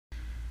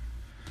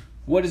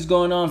What is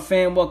going on,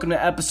 fam? Welcome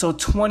to episode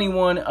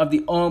 21 of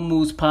the All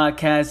Moves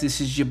podcast. This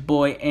is your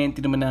boy,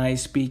 Anthony Manai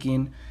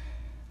speaking.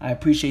 I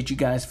appreciate you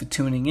guys for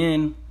tuning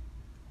in.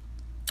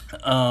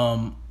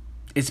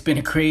 It's been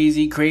a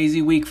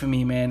crazy week for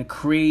me, man. A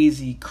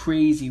crazy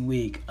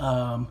week.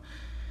 A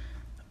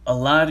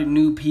lot of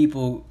new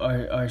people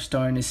are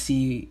starting to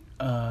see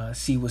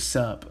what's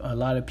up. A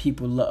lot of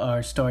people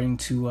are starting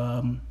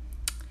to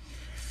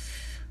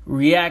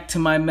react to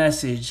my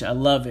message. I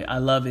love it.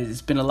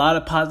 It's been a lot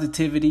of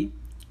positivity,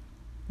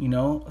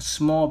 a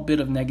small bit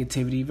of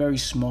negativity, very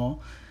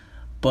small,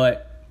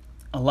 but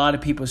a lot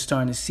of people are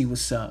starting to see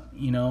what's up,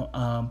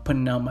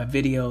 putting out my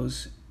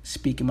videos,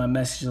 speaking my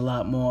message a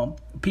lot more.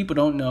 What people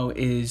don't know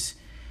is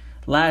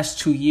last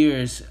 2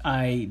 years,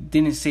 I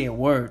didn't say a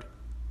word.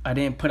 I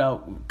didn't put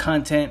out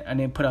content. I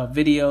didn't put out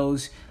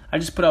videos. I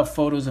just put out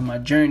photos of my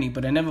journey,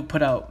 but I never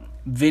put out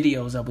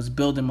videos. I was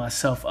building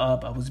myself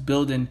up.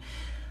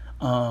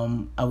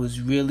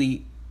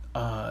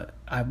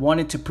 I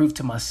wanted to prove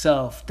to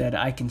myself that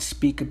I can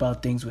speak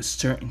about things with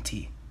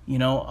certainty.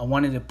 I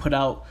wanted to put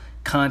out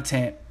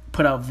content,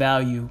 put out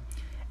value,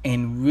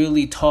 and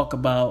really talk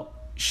about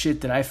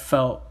shit that I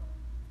felt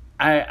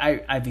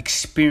I've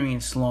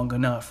experienced long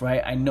enough,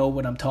 right? I know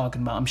what I'm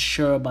talking about. I'm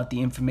sure about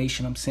the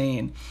information I'm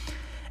saying.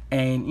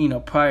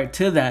 And, prior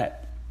to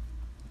that,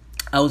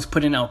 I was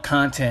putting out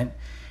content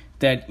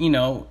that,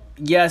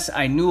 yes,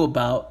 I knew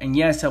about, and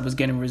yes, I was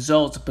getting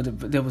results,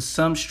 but there was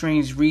some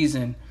strange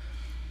reason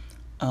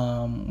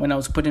when I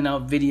was putting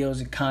out videos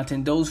and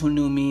content. Those who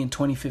knew me in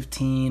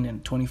 2015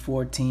 and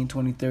 2014,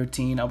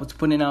 2013, I was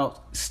putting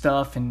out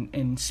stuff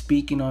and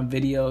speaking on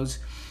videos.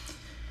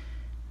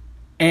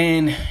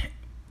 And,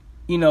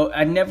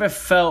 I never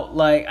felt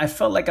like I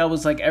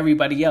was like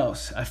everybody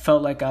else. I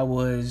felt like I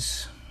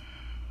was,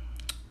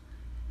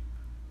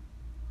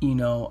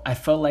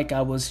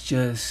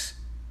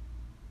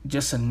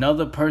 just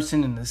another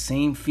person in the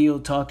same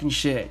field talking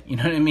shit. You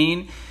know what I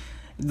mean?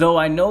 Though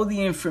I know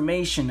the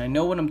information, I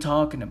know what I'm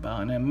talking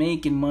about, and I'm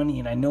making money,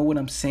 and I know what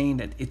I'm saying,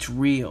 that it's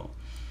real.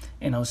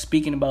 And I was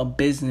speaking about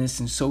business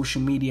and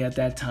social media at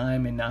that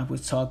time, and I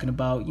was talking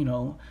about,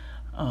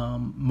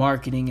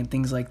 marketing and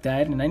things like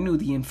that. And I knew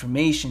the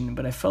information,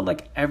 but I felt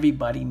like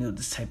everybody knew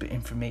this type of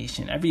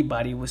information.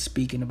 Everybody was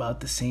speaking about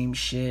the same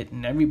shit,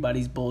 and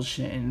everybody's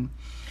bullshitting.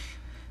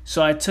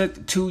 So I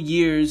took 2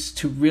 years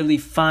to really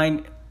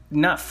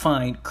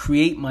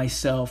create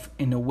myself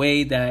in a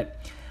way that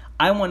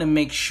I want to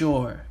make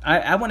sure,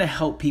 I want to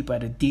help people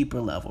at a deeper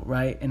level,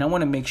 right? And I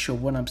want to make sure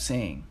what I'm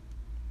saying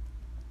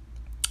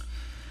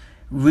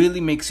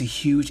really makes a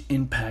huge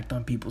impact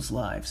on people's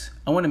lives.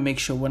 I want to make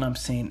sure what I'm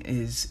saying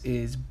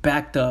is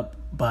backed up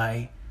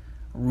by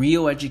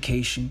real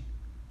education,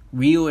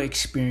 real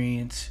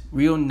experience,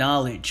 real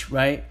knowledge,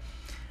 right?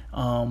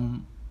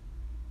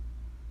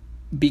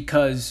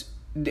 Because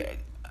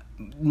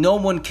no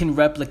one can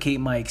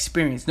replicate my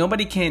experience. What I'm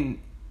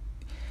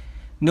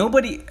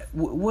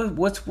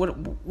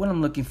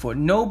looking for.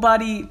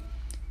 Nobody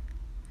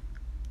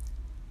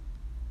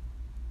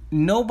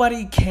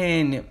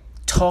can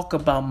talk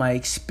about my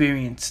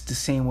experience the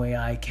same way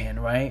I can,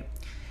 right?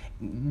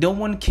 No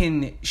one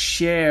can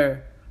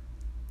share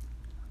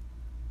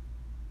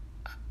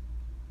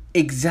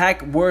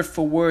exact word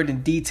for word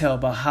in detail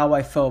about how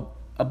I felt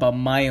about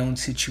my own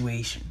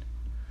situation.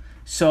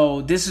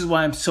 So this is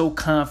why I'm so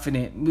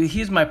confident.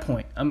 Here's my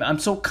point. I'm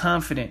so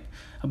confident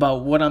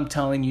about what I'm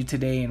telling you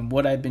today and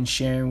what I've been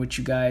sharing with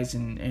you guys,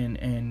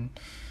 and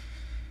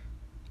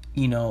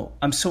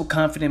I'm so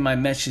confident in my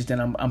message that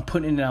I'm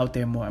putting it out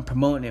there more. I'm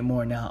promoting it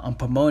more now. I'm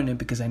promoting it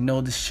because I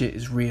know this shit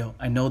is real.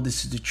 I know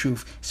this is the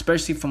truth,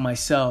 especially for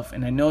myself,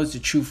 and I know it's the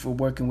truth for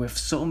working with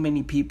so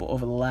many people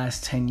over the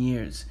last 10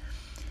 years.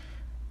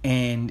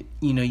 And,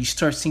 you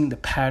start seeing the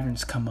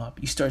patterns come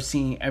up. You start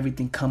seeing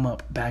everything come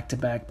up back to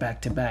back.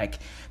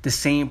 The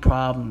same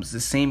problems, the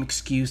same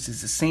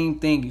excuses, the same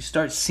thing. You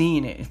start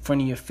seeing it in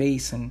front of your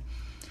face. And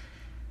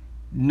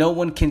no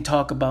one can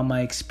talk about my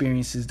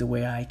experiences the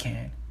way I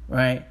can,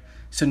 right?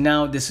 So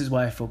now this is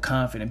why I feel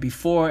confident.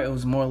 Before, it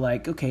was more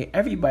like, okay,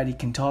 everybody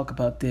can talk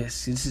about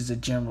this. This is a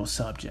general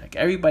subject.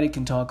 Everybody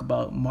can talk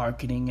about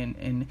marketing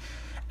and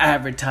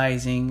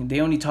advertising. They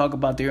only talk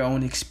about their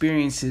own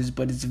experiences,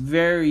 but it's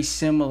very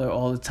similar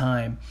all the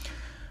time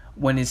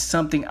when it's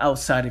something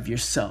outside of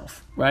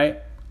yourself,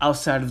 right?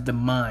 Outside of the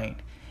mind.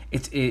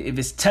 If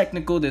it's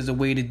technical, there's a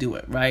way to do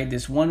it, right?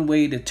 There's one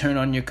way to turn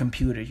on your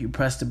computer. You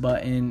press the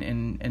button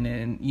and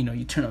then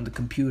you turn on the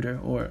computer,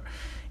 or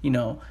you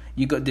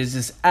go, there's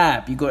this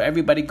app.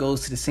 Everybody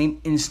goes to the same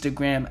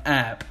Instagram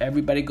app.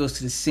 Everybody goes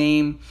to the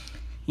same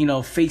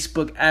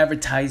Facebook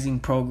advertising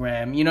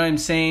program. You know what I'm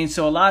saying?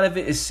 So a lot of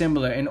it is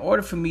similar. In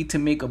order for me to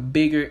make a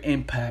bigger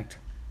impact,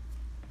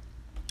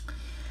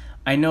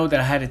 I know that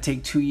I had to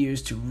take 2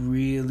 years to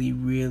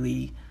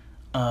really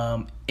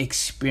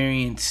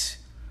experience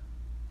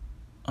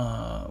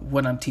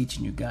what I'm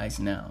teaching you guys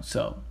now.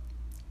 So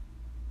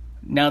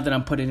now that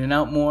I'm putting it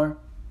out more,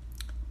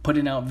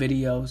 putting out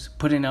videos,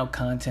 putting out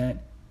content,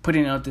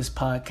 putting out this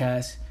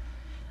podcast,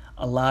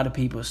 a lot of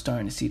people are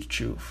starting to see the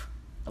truth.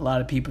 a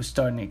lot of people are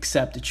starting to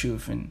accept the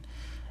truth,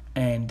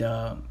 and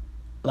a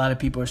lot of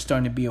people are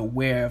starting to be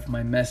aware of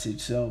my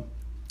message. So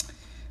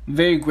I'm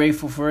very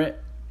grateful for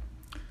it.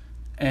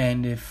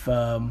 And if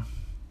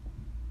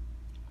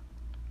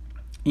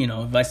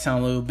if I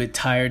sound a little bit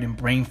tired and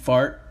brain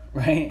fart,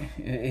 right?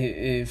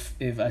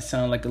 If I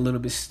sound like a little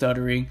bit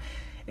stuttering,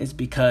 it's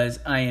because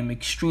I am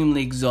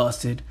extremely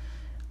exhausted.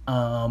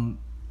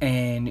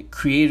 And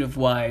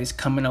creative-wise,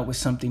 coming up with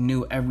something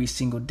new every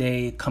single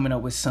day, coming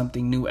up with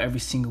something new every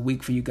single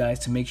week for you guys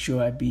to make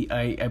sure I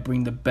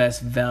bring the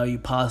best value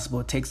possible.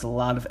 It takes a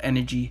lot of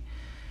energy,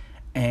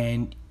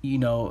 and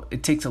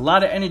it takes a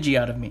lot of energy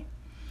out of me.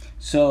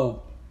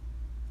 So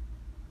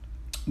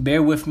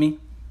bear with me.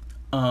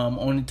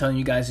 Only telling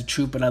you guys the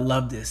truth, but I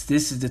love this.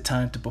 This is the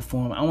time to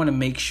perform. I want to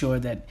make sure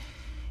that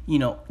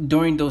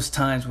during those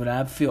times when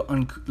I feel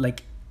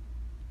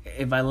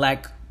if I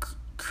lack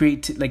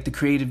the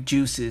creative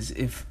juices,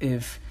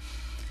 if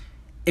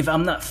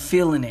I'm not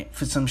feeling it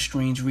for some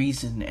strange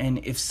reason, and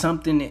if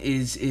something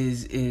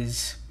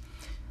is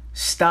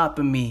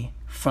stopping me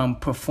from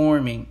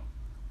performing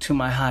to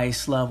my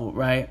highest level,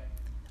 right,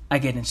 I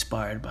get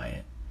inspired by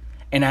it.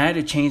 And I had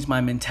to change my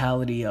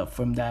mentality up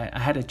from that. I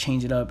had to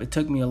change it up. It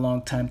took me a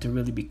long time to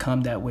really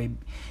become that way.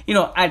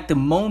 At the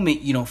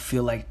moment you don't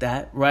feel like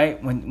that,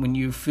 right? When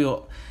you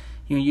feel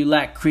you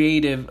lack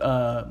creative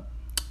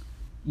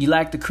you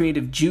lack the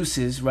creative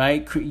juices,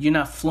 right? You're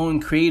not flowing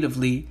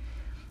creatively.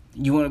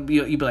 You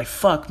be like,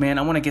 fuck, man,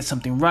 I want to get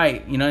something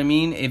right. You know what I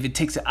mean? If it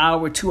takes an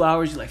hour, 2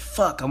 hours, you're like,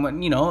 fuck,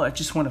 I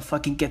just want to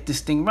fucking get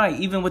this thing right.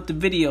 Even with the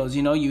videos,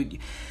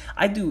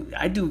 I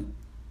do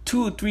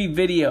 2 or 3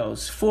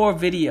 videos, 4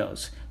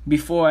 videos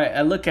before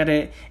I look at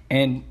it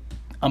and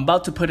I'm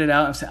about to put it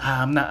out and say,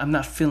 I'm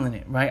not feeling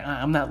it, right?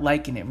 I'm not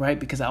liking it, right?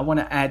 Because I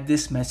want to add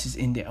this message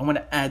in there. I want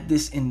to add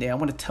this in there. I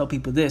want to tell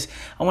people this.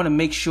 I want to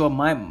make sure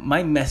my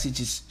message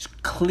is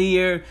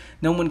clear.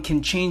 No one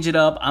can change it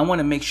up. I want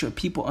to make sure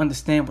people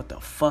understand what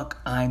the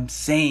fuck I'm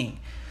saying,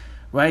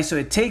 right? So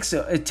it takes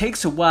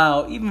a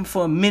while, even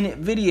for a minute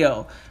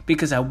video,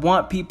 because I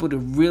want people to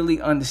really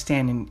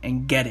understand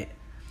and get it.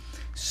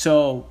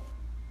 So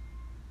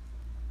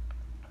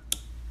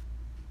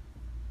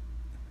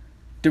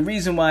the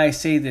reason why I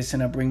say this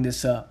and I bring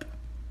this up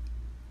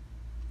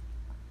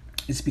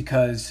is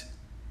because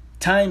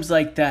times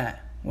like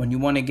that, when you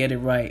want to get it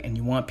right and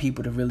you want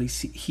people to really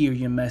hear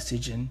your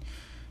message, and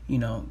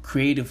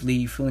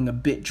creatively feeling a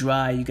bit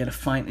dry, you got to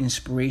find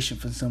inspiration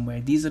from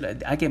somewhere.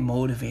 I get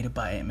motivated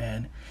by it,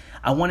 man.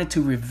 I wanted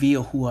to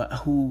reveal who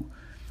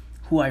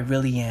I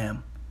really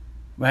am,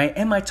 right?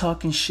 Am I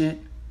talking shit?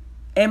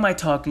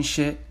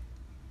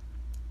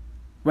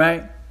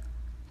 Right?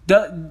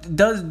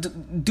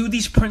 Do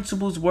these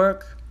principles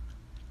work?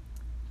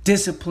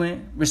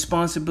 Discipline,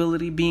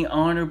 responsibility, being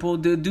honorable,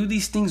 do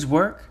these things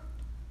work?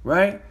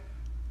 Right?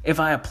 If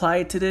I apply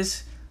it to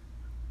this,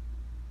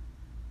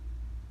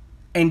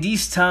 and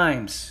these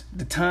times,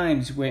 the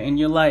times where in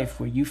your life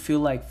where you feel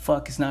like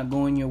fuck, it's not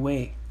going your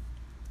way,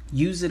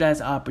 use it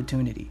as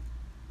opportunity.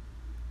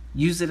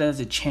 Use it as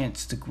a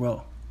chance to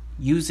grow.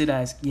 Use it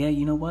as,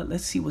 you know what?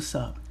 Let's see what's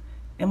up.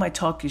 Am I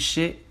talking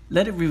shit?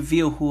 Let it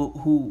reveal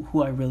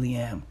who I really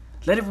am.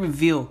 Let it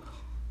reveal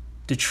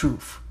the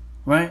truth,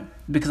 right?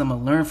 Because I'm going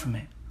to learn from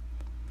it.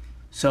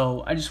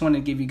 So I just want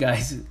to give you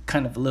guys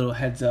kind of a little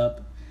heads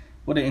up.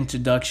 What an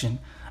introduction.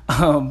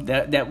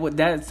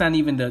 That's not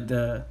even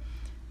the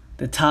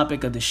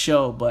topic of the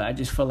show, but I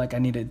just felt like I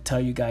needed to tell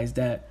you guys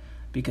that,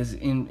 because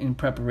in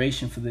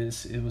preparation for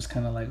this, it was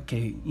kind of like,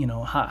 okay,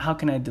 how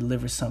can I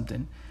deliver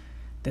something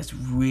that's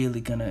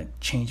really gonna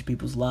change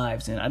people's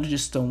lives? And I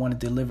just don't want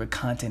to deliver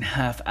content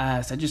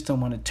half-assed. I just don't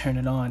want to turn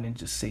it on and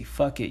just say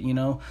fuck it,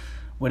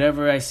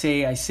 whatever I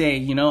say. I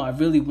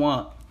really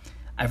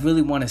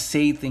want to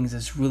say things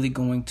that's really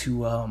going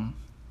to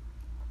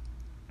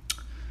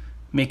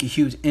make a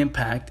huge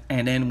impact.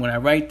 And then when I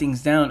write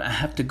things down, I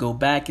have to go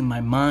back in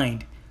my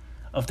mind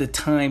of the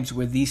times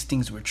where these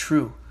things were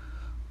true,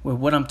 where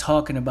what I'm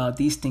talking about,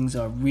 these things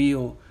are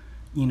real.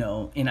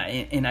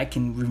 And I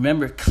can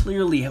remember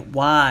clearly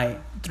why,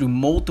 through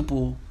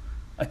multiple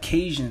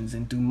occasions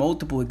and through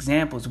multiple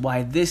examples,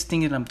 why this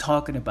thing that I'm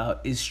talking about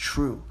is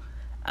true,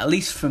 at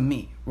least for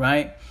me,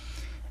 right?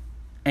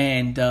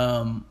 And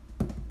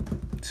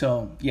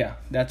so yeah,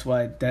 that's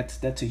why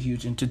that's a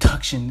huge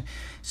introduction.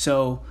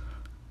 So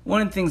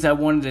one of the things I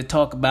wanted to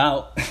talk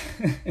about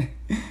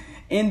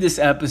in this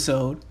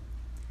episode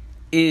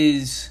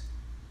is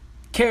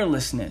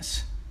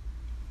carelessness.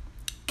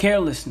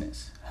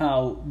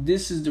 How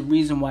this is the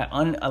reason why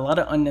a lot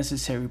of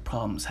unnecessary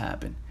problems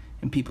happen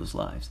in people's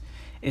lives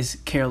is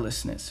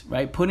carelessness,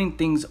 right? Putting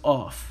things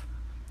off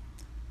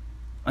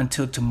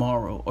until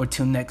tomorrow or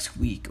till next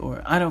week,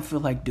 or I don't feel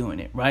like doing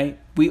it, right?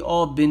 We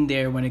all been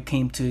there when it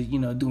came to,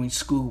 doing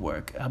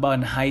schoolwork. How about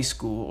in high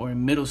school or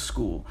in middle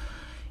school?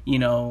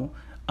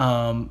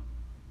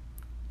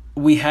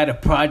 We had a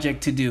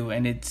project to do,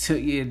 and it took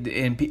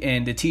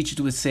and the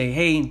teachers would say,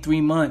 hey, in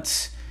 3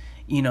 months,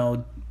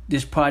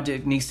 this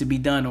project needs to be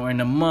done, or in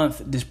a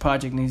month, this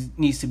project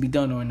needs to be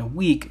done, or in a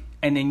week,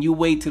 and then you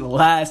wait to the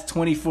last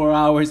 24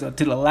 hours or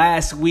to the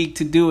last week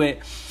to do it.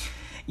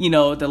 You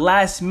know, the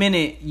last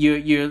minute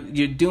you're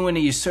doing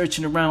it, you're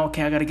searching around,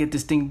 okay, I got to get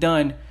this thing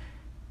done.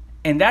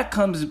 And that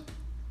comes,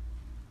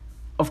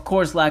 of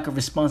course, lack of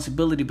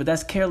responsibility, but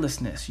that's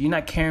carelessness. You're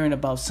not caring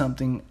about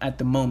something at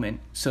the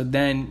moment. So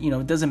then,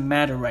 it doesn't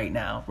matter right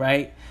now,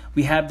 right?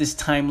 We have this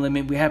time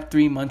limit. We have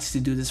 3 months to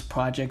do this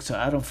project, so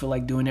I don't feel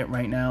like doing it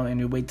right now, and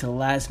you wait till the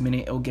last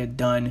minute, it'll get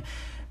done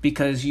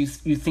because you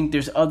think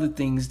there's other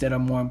things that are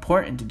more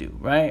important to do,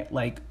 right?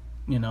 Like,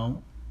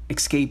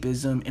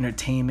 escapism,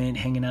 entertainment,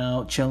 hanging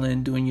out,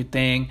 chilling, doing your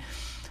thing,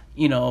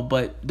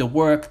 but the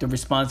work, the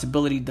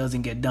responsibility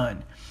doesn't get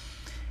done.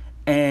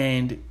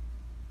 And,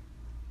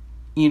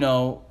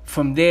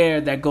 from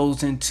there, that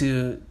goes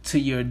into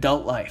your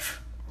adult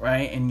life,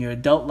 right? In your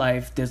adult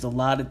life, there's a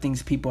lot of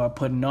things people are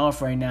putting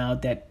off right now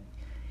that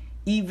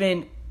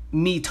even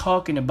me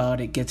talking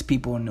about it gets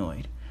people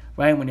annoyed,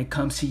 right? When it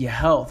comes to your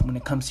health, when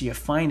it comes to your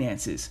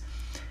finances,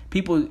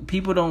 people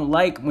don't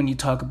like when you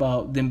talk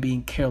about them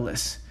being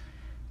careless.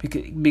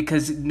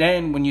 Because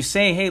then when you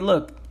say, hey,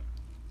 look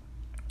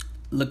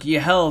at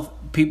your health,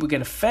 people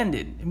get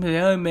offended. Like,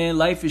 oh, man,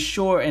 life is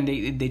short. And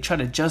they try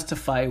to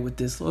justify it with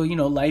this,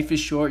 life is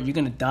short. You're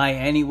going to die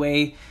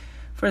anyway.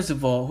 First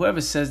of all,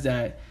 whoever says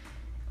that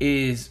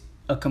is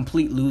a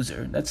complete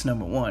loser. That's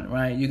number one,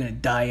 right? You're going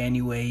to die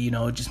anyway,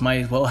 just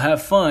might as well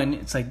have fun.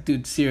 It's like,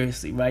 dude,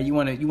 seriously, right? You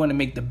want to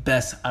make the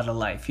best out of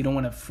life. You don't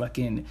want to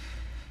fucking,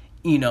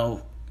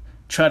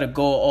 try to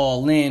go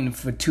all in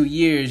for 2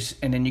 years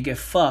and then you get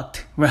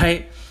fucked,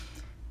 right?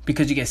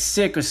 Because you get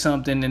sick or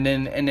something and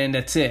then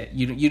that's it.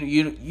 You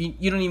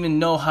don't even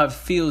know how it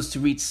feels to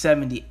reach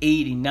 70,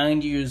 80,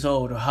 90 years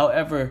old or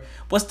however.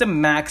 What's the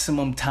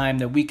maximum time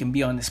that we can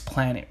be on this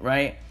planet,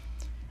 right?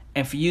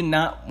 And for you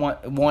not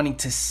wanting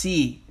to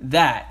see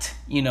that,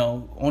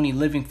 only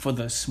living for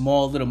the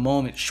small little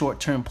moment,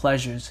 short-term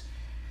pleasures,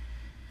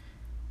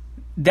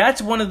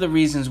 that's one of the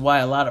reasons why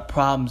a lot of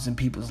problems in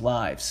people's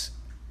lives,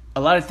 a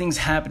lot of things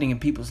happening in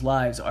people's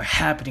lives are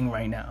happening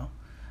right now.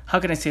 How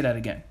can I say that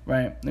again,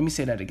 right? Let me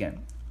say that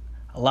again.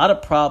 A lot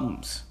of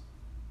problems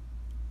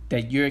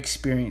that you're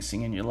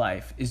experiencing in your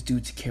life is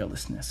due to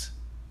carelessness,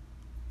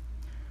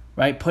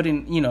 right?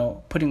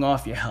 Putting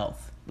off your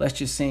health. Let's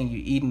just say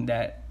you're eating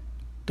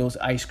those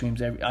ice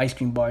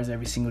cream bars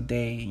every single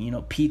day,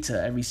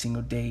 pizza every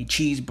single day,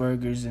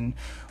 cheeseburgers and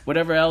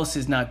whatever else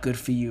is not good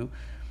for you.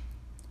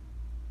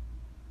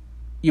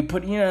 You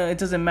put, it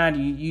doesn't matter,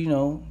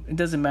 it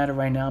doesn't matter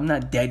right now. I'm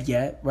not dead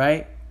yet,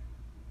 right?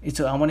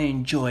 I want to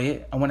enjoy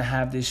it. I want to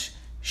have this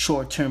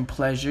short-term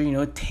pleasure,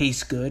 it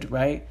tastes good,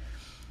 right?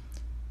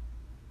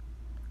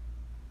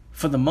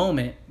 For the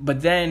moment,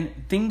 but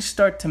then things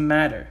start to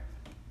matter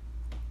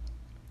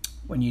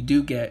when you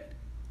do get,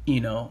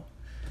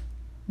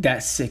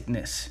 that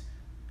sickness,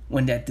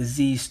 when that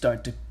disease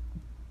start to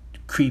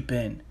creep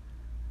in.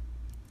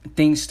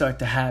 Things start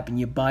to happen.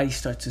 Your body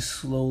starts to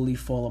slowly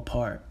fall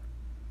apart.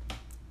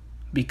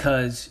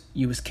 Because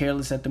you was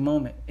careless at the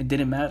moment. It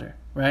didn't matter,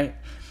 right?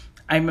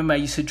 I remember I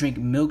used to drink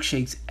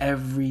milkshakes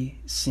every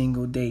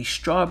single day.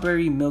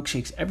 Strawberry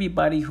milkshakes.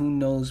 Everybody who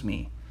knows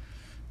me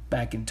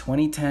back in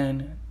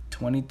 2010,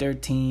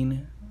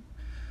 2013,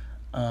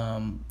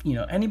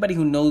 anybody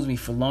who knows me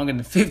for longer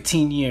than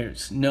 15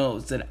 years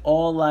knows that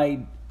all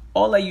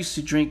I used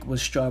to drink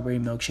was strawberry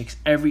milkshakes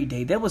every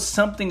day. There was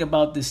something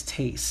about this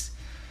taste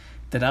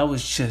that I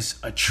was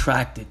just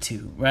attracted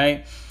to,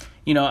 right?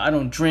 I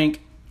don't drink.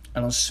 I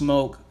don't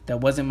smoke.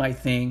 That wasn't my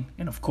thing.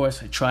 And of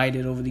course, I tried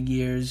it over the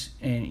years.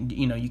 And,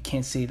 you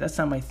can't say that's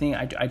not my thing.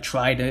 I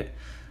tried it,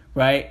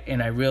 right?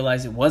 And I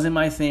realized it wasn't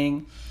my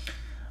thing.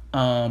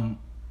 And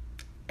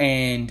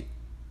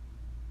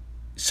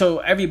so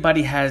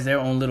everybody has their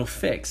own little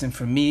fix. And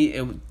for me,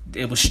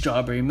 it was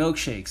strawberry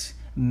milkshakes.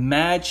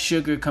 Mad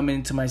sugar coming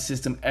into my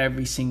system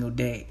every single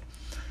day.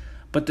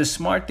 But the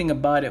smart thing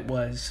about it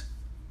was,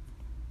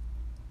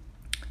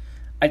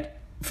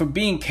 for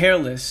being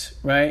careless,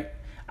 right?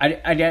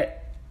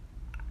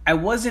 I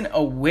wasn't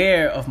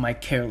aware of my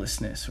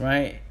carelessness,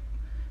 right?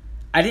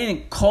 I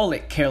didn't call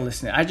it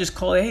carelessness. I just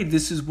call it, hey,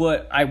 this is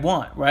what I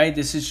want, right?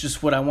 This is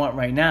just what I want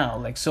right now.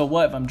 Like, so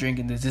what if I'm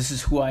drinking this? This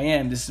is who I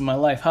am. This is my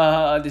life.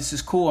 This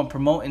is cool. I'm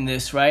promoting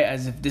this, right?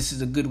 As if this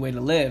is a good way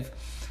to live.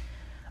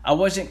 I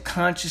wasn't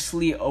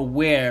consciously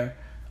aware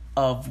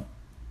of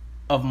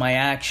my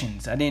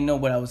actions. I didn't know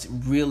what I was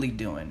really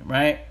doing,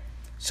 right?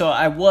 So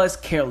I was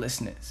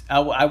carelessness.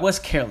 I was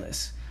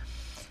careless.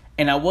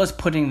 And I was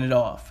putting it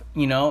off,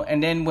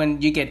 And then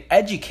when you get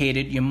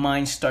educated, your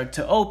mind starts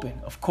to open.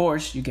 Of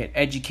course, you get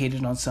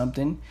educated on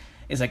something.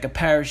 It's like a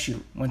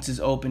parachute. Once it's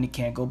open, it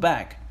can't go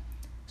back.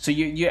 So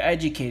you're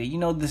educated.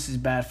 This is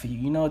bad for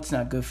you. It's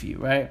not good for you,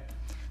 right?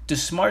 The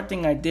smart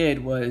thing I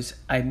did was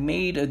I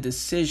made a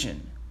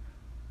decision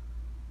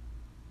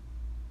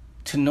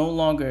to no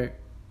longer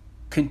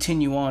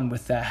continue on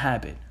with that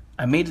habit.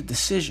 I made a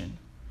decision.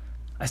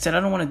 I said, I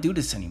don't want to do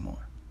this anymore.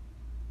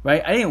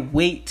 Right? I didn't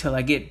wait till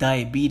I get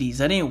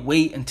diabetes. I didn't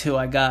wait until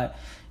I got,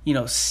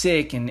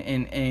 sick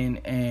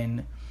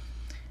and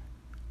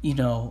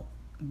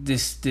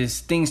this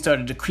thing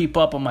started to creep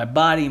up on my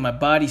body. My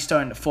body's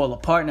starting to fall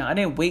apart. Now, I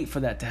didn't wait for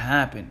that to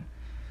happen.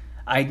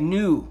 I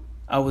knew,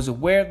 I was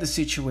aware of the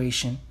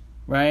situation,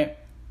 right?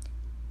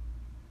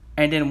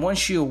 And then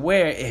once you're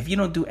aware, if you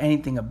don't do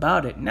anything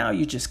about it, now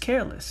you're just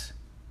careless,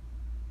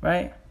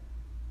 right?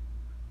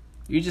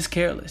 You're just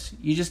careless.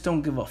 You just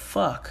don't give a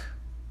fuck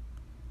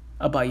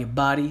about your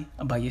body,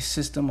 about your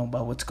system,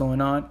 about what's going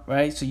on,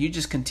 right? So you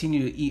just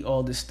continue to eat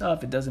all this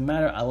stuff. It doesn't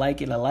matter. I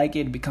like it.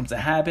 It becomes a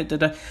habit.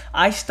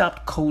 I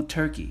stopped cold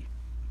turkey.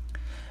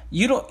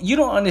 You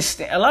don't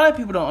understand. A lot of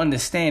people don't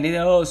understand. They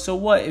go, oh, so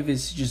what if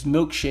it's just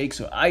milkshakes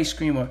or ice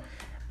cream? Or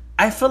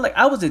I felt like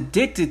I was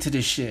addicted to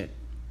this shit.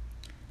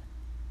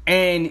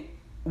 And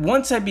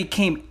once I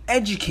became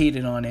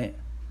educated on it,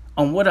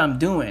 on what I'm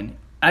doing,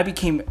 I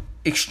became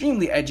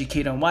extremely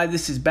educated on why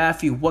this is bad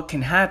for you, what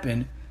can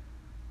happen.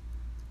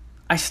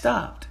 I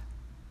stopped.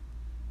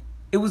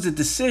 It was a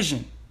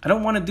decision. I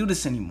don't want to do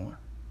this anymore.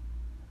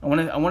 I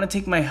want to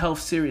take my health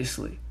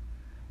seriously.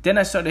 Then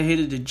I started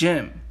hitting the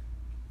gym,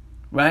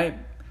 right?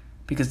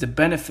 Because the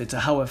benefits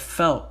of how I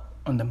felt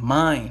on the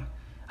mind,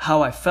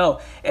 how I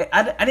felt.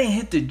 I didn't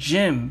hit the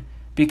gym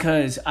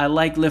because I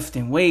like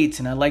lifting weights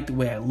and I like the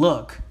way I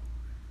look.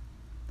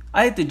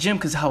 I hit the gym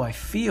because how I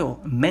feel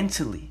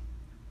mentally.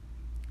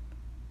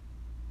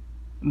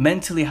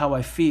 Mentally, how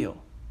I feel.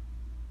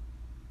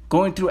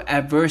 Going through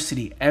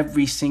adversity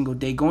every single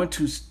day, going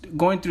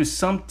through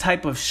some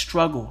type of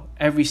struggle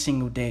every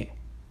single day.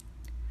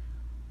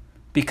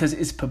 Because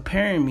it's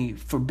preparing me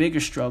for bigger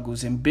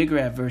struggles and bigger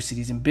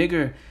adversities and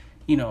bigger,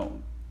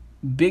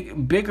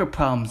 bigger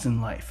problems in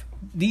life.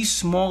 These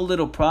small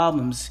little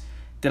problems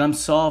that I'm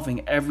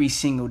solving every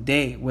single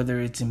day,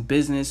 whether it's in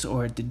business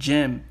or at the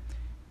gym,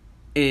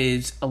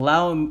 is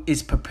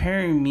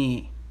preparing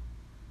me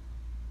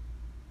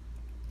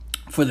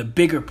for the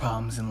bigger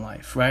problems in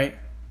life, right?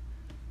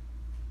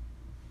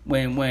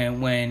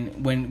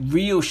 When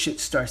real shit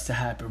starts to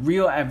happen,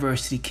 real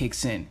adversity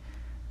kicks in,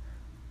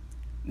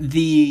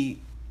 the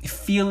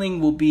feeling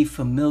will be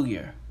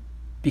familiar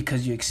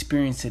because you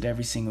experience it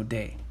every single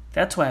day.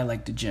 That's why I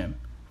like the gym,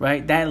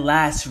 right? That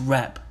last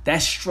rep,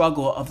 that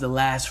struggle of the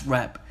last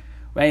rep,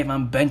 right? If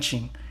I'm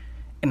benching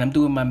and I'm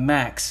doing my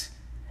max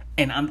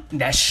and I'm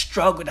that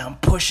struggle that I'm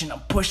pushing,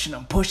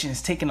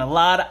 it's taking a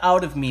lot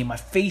out of me. My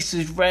face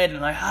is red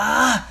and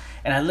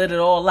and I let it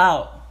all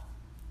out.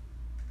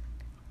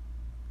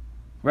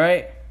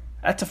 Right?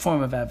 That's a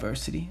form of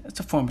adversity.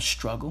 That's a form of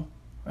struggle,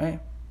 right?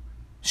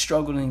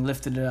 Struggling,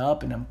 lifting it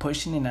up, and I'm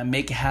pushing and I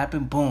make it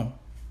happen. Boom.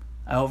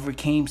 I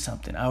overcame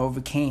something. I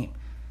overcame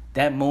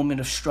that moment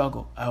of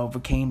struggle. I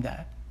overcame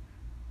that.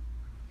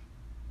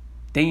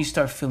 Then you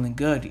start feeling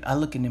good. I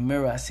look in the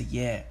mirror. I say,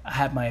 yeah, I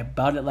have my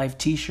About It Life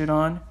t-shirt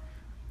on,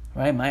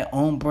 right? My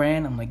own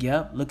brand. I'm like,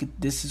 yep, look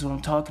at this is what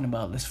I'm talking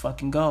about. Let's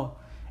fucking go.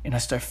 And I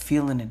start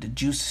feeling it. The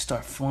juices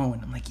start flowing.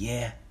 I'm like,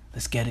 yeah,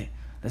 let's get it.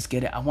 Let's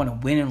get it. I want to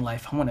win in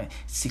life. I want to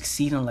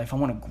succeed in life. I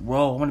want to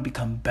grow. I want to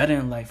become better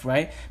in life,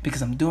 right?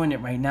 Because I'm doing it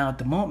right now at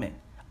the moment.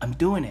 I'm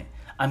doing it.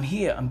 I'm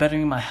here. I'm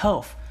bettering my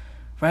health,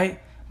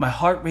 right? My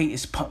heart rate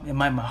is pumping.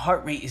 My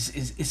heart rate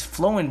is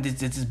flowing.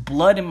 There's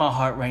blood in my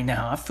heart right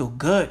now. I feel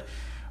good,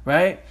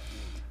 right?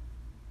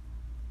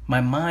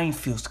 My mind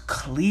feels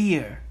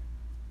clear.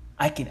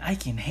 I can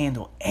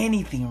handle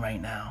anything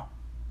right now.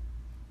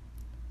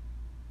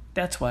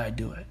 That's why I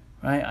do it.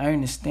 Right? I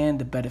understand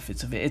the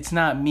benefits of it. It's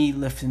not me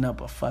lifting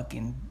up a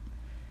fucking,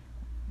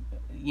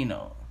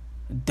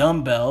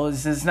 dumbbell.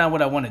 It's not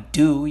what I want to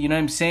do. You know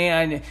what I'm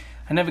saying?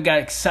 I never got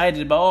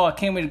excited about, I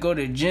can't wait to go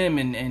to the gym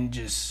and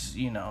just,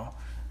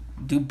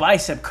 do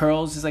bicep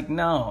curls. It's like,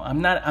 no,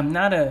 I'm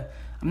not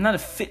a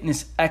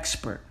fitness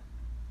expert.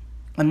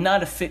 I'm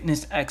not a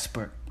fitness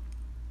expert.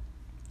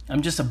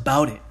 I'm just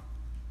about it.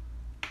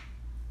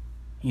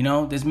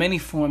 There's many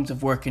forms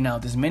of working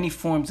out. There's many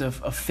forms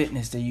of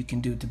fitness that you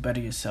can do to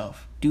better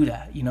yourself. Do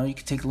that. You can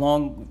take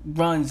long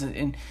runs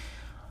in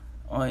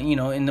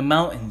the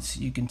mountains.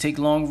 You can take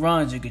long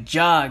runs. You can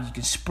jog. You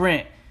can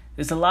sprint.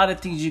 There's a lot of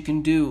things you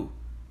can do.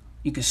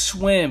 You can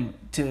swim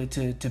to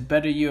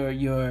better your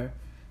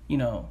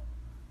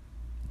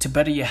to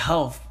better your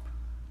health.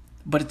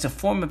 But it's a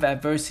form of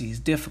adversity. It's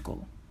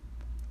difficult,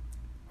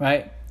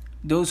 right?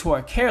 Those who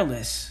are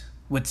careless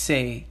would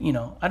say,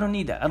 I don't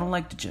need that. I don't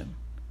like the gym.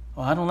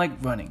 Oh, I don't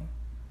like running.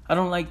 I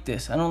don't like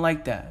this. I don't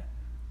like that.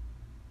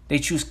 They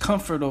choose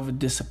comfort over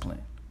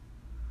discipline.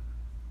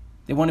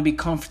 They want to be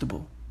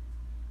comfortable.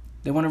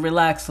 They want to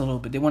relax a little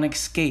bit. They want to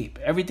escape.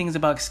 Everything's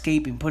about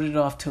escaping. Put it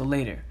off till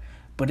later.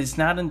 But it's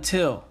not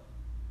until,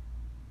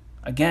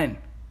 again,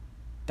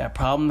 that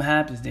problem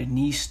happens, their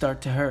knees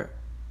start to hurt.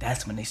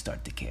 That's when they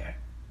start to care.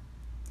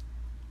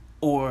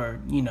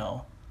 Or,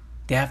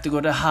 they have to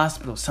go to the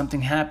hospital.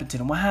 Something happened to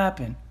them. What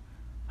happened?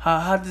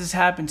 How did this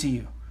happen to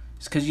you?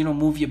 It's because you don't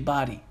move your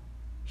body.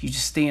 You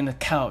just stay on the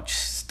couch,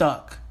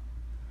 stuck.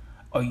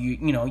 Or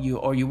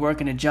you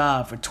working a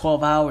job for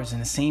 12 hours in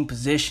the same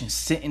position,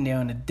 sitting there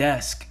on the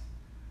desk.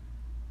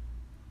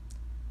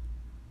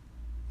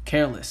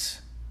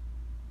 Careless,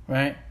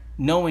 right?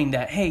 Knowing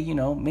that, hey,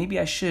 maybe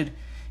I should,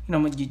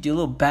 your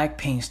little back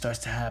pain starts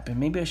to happen.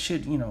 Maybe I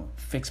should,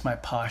 fix my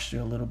posture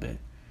a little bit,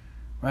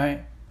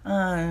 right?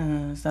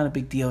 It's not a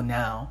big deal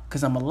now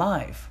because I'm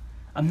alive.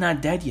 I'm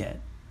not dead yet.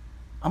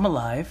 I'm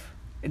alive.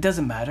 It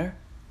doesn't matter.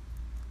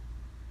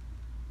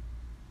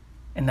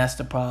 And that's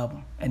the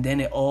problem. And then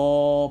it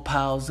all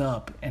piles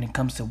up and it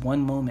comes to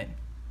one moment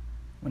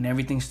when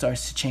everything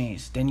starts to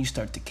change. Then you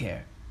start to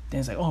care.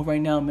 Then it's like, oh,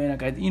 right now, man, I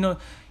got, you know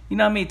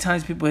how many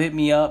times people hit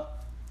me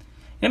up?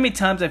 You know how many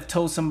times I've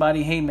told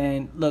somebody, hey,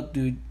 man, look,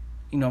 dude,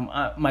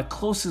 my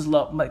closest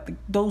love,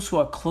 those who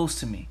are close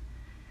to me,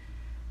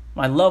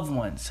 my loved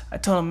ones, I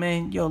told them,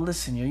 man, yo,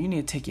 listen, you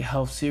need to take your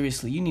health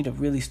seriously. You need to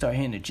really start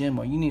hitting the gym,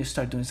 or you need to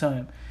start doing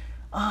something.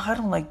 I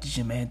don't like the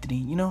gym,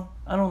 Anthony.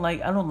 I don't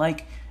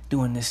like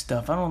doing this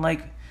stuff. I don't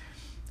like,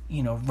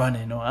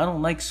 running, or I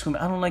don't like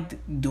swimming. I don't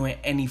like doing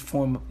any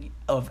form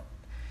of,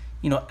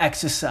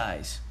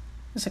 exercise.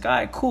 It's like, all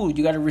right, cool.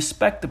 You got to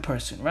respect the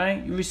person,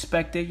 right? You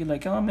respect it. You're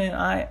like, oh, man,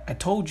 I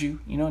told you.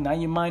 Now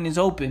your mind is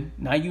open.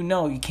 Now you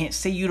know. You can't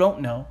say you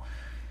don't know.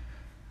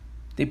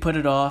 They put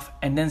it off,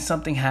 and then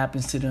something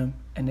happens to them,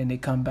 and then they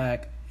come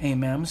back. Hey,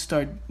 man, I'm going to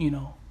start,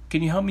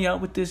 can you help me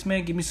out with this,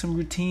 man? Give me some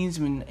routines,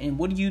 and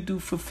what do you do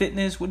for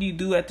fitness? What do you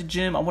do at the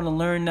gym? I want to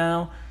learn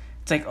now.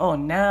 It's like, oh,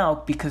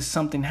 now because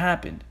something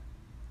happened,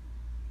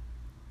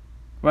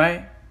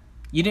 right?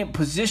 You didn't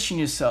position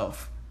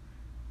yourself.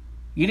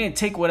 You didn't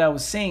take what I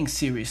was saying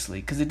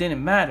seriously because it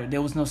didn't matter.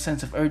 There was no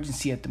sense of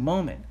urgency at the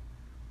moment.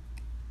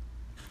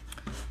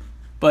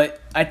 But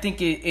I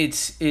think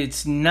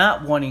it's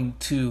not wanting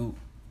to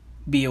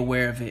be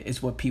aware of it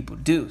is what people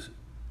do.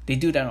 They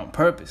do that on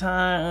purpose.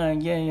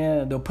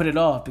 Yeah. They'll put it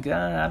off because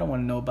I don't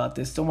want to know about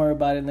this. Don't worry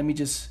about it. Let me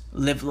just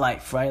live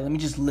life, right? Let me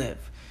just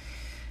live.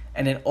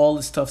 And then all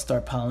this stuff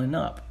start piling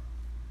up.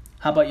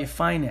 How about your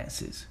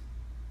finances?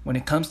 When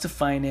it comes to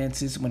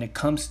finances, when it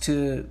comes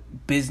to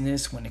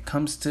business, when it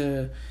comes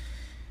to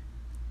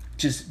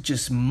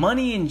just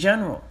money in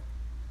general,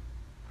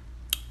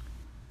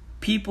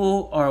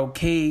 people are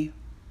okay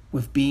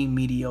with being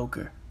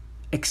mediocre,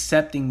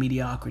 accepting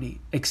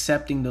mediocrity,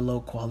 accepting the low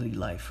quality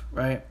life,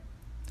 right?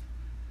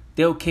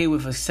 They're okay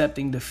with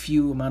accepting the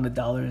few amount of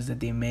dollars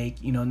that they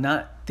make,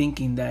 not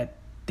thinking that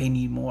they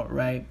need more,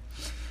 right?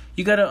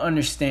 You got to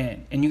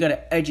understand, and you got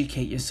to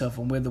educate yourself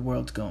on where the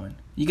world's going.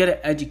 You got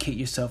to educate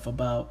yourself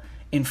about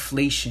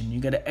inflation. You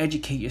got to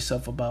educate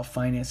yourself about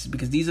finances,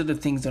 because these are the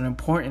things that are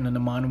important in the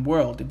modern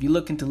world. If you're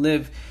looking to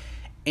live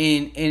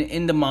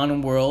in the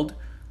modern world,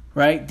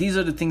 right, these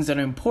are the things that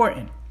are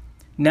important.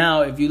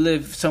 Now, if you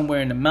live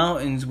somewhere in the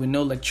mountains with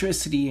no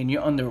electricity and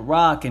you're under a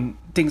rock and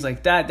things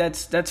like that,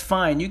 that's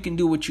fine. You can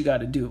do what you got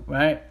to do,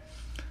 right?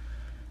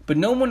 But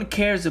no one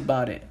cares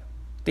about it.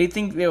 They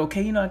think they're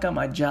okay. I got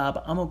my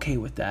job. I'm okay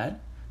with that,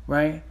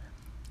 right?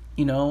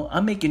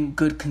 I'm making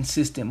good,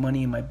 consistent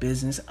money in my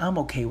business. I'm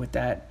okay with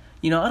that.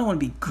 I don't want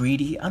to be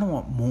greedy. I don't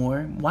want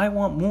more. Why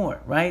want more,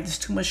 right? There's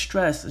too much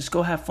stress. Let's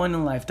go have fun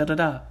in life,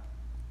 That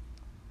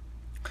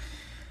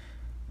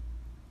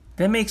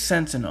makes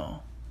sense and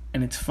all,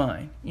 and it's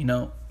fine,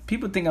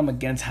 People think I'm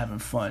against having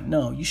fun.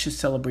 No, you should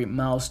celebrate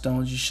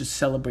milestones. You should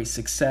celebrate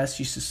success.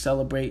 You should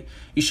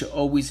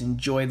always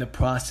enjoy the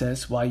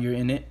process while you're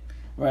in it,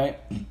 right?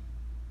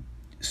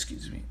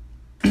 Excuse me.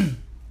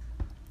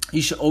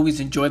 You should always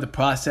enjoy the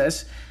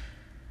process.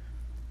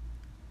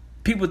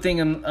 People think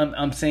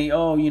I'm saying,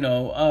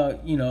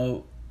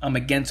 I'm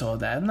against all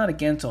that. I'm not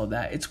against all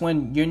that. It's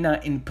when you're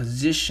not in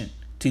position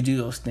to do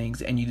those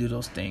things and you do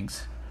those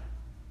things.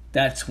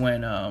 That's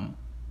when I'm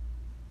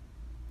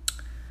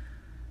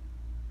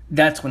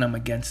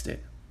against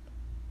it.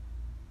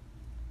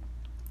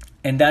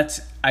 And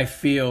I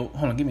feel,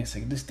 hold on, give me a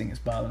second. This thing is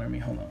bothering me.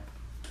 Hold on.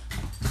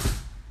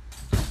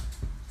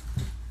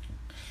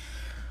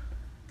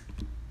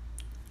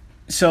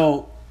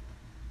 So,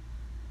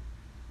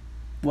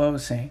 what I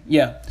was saying,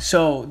 yeah.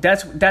 So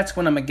that's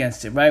when I'm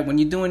against it, right? When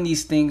you're doing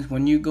these things,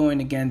 when you're going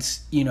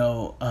against,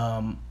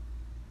 when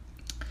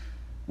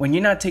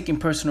you're not taking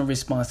personal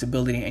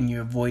responsibility and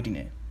you're avoiding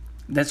it,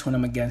 that's when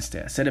I'm against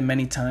it. I said it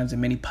many times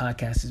in many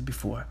podcasts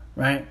before,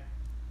 right?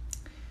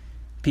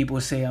 People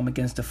say I'm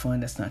against the fun.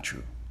 That's not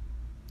true.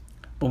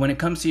 But when it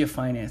comes to your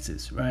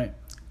finances, right?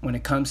 When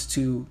it comes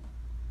to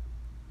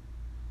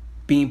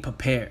being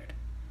prepared,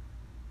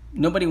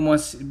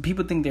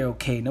 people think they're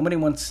okay. Nobody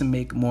wants to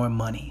make more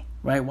money,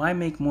 right? Why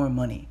make more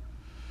money?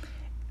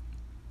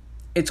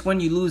 It's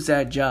when you lose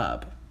that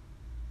job,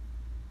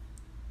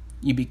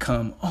 you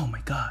become, oh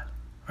my God,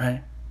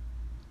 right?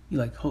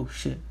 You're like, oh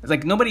shit.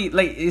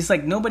 It's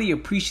like nobody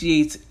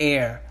appreciates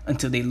air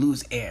until they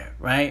lose air,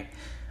 right?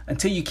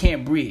 Until you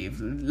can't breathe.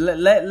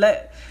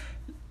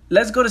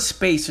 Let's go to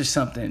space or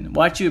something.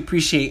 Watch you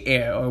appreciate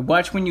air, or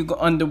watch when you go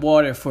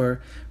underwater for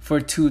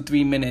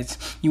 2-3 minutes.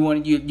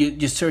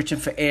 You're searching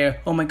for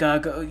air. Oh my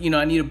God,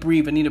 I need to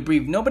breathe.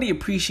 Nobody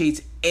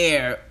appreciates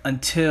air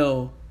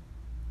until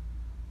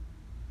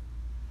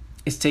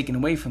it's taken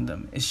away from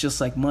them. It's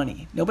just like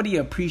money. Nobody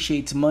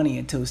appreciates money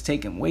until it's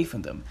taken away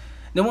from them.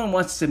 No one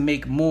wants to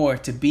make more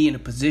to be in a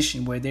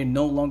position where they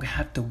no longer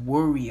have to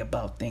worry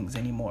about things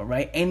anymore,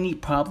 right? Any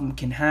problem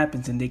can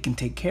happen and they can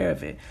take care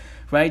of it,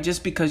 right?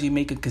 Just because you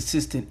make a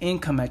consistent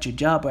income at your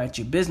job or at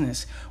your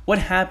business, what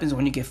happens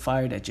when you get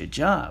fired at your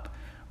job,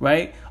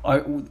 right?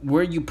 Or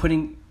were you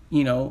putting,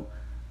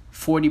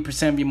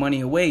 40% of your money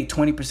away,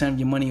 20% of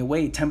your money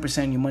away,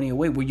 10% of your money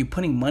away? Were you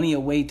putting money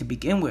away to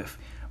begin with,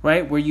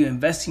 right? Were you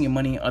investing your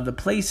money in other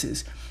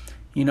places?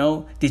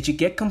 Did you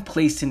get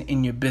complacent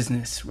in your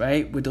business,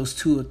 right? With those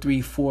 2 or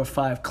 3, 4 or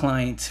 5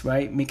 clients,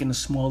 right? Making a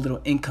small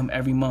little income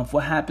every month.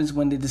 What happens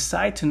when they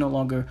decide to no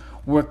longer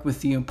work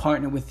with you and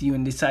partner with you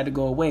and decide to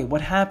go away?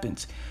 What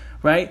happens,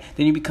 right?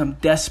 Then you become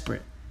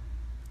desperate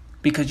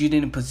because you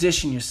didn't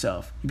position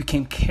yourself. You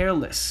became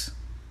careless.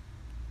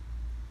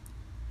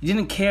 You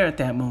didn't care at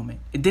that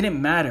moment. It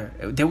didn't matter.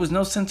 There was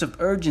no sense of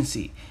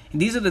urgency.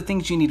 And these are the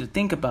things you need to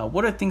think about.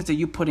 What are things that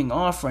you're putting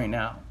off right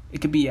now?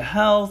 It could be your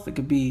health. It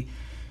could be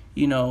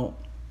it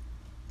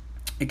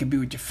could be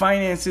with your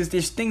finances.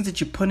 There's things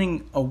that you're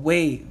putting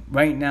away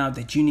right now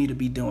that you need to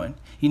be doing.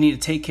 You need to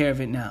take care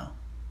of it now.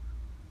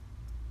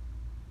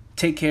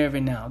 Take care of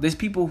it now. There's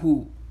people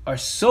who are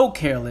so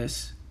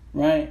careless,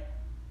 right,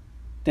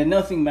 that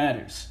nothing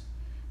matters.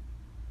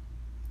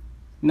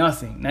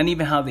 Nothing. Not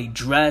even how they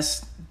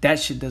dress. That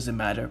shit doesn't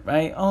matter,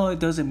 right? Oh, it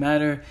doesn't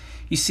matter.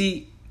 You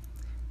see,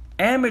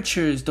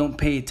 amateurs don't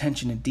pay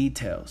attention to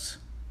details.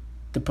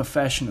 The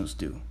professionals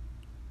do.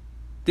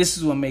 This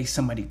is what makes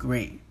somebody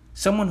great.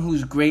 Someone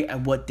who's great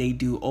at what they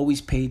do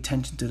always pay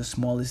attention to the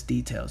smallest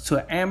details. To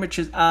an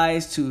amateur's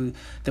eyes, to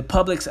the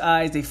public's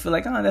eyes, they feel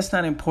like, oh, that's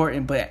not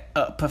important. But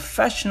a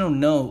professional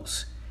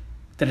knows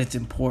that it's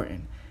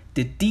important.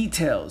 The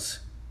details,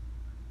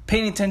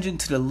 paying attention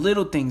to the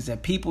little things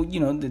that people,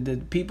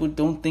 the people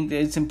don't think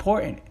that it's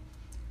important.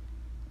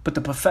 But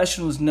the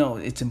professionals know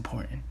it's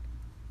important.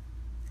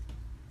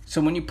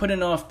 So when you're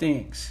putting off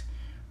things,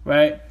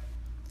 right,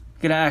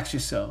 you gotta ask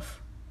yourself,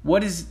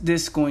 what is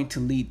this going to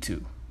lead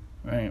to,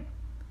 right?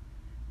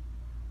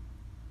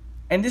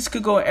 And this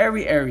could go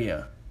every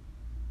area,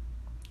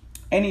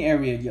 any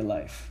area of your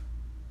life.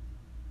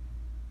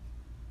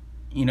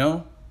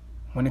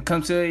 When it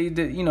comes to,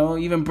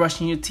 even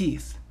brushing your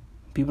teeth.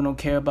 People don't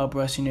care about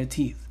brushing their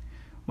teeth.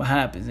 What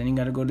happens? Then you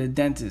got to go to the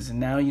dentist, and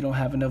now you don't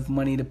have enough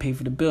money to pay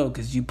for the bill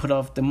because you put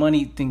off the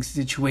money thing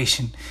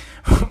situation,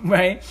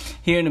 right?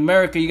 Here in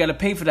America, you got to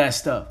pay for that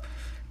stuff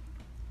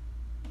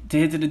to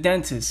hit to the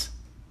dentist.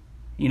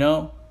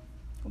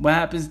 What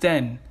happens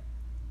then?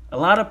 A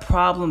lot of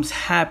problems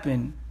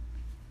happen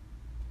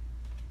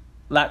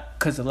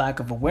because of lack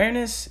of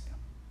awareness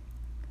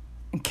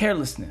and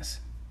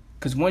carelessness.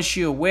 Because once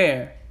you're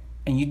aware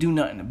and you do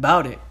nothing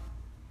about it,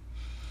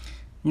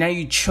 now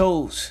you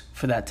chose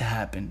for that to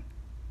happen.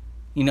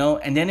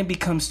 And then it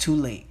becomes too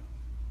late.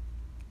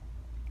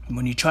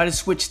 When you try to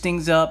switch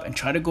things up and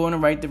try to go in the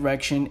right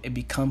direction, it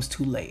becomes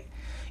too late.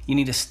 You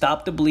need to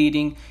stop the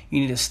bleeding. You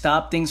need to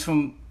stop things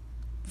from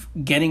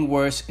getting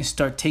worse and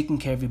start taking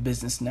care of your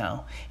business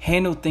now.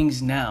 Handle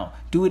things now.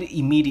 Do it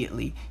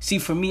immediately. See,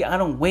 for me, I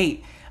don't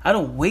wait. I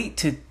don't wait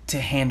to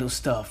handle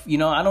stuff. I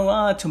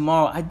don't,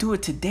 tomorrow. I do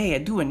it today. I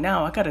do it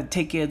now. I got to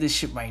take care of this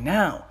shit right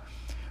now.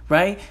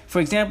 Right? For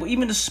example,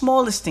 even the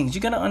smallest things.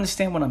 You got to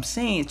understand what I'm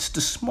saying. It's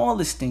the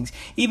smallest things.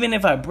 Even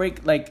if I break,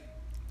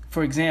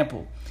 for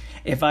example,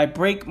 if I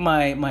break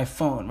my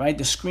phone, right?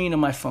 The screen of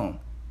my phone.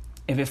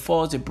 If it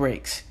falls, it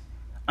breaks.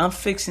 I'm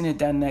fixing it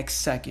that next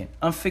second.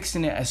 I'm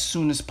fixing it as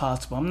soon as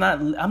possible. I'm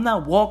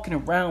not walking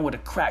around with a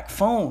cracked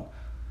phone.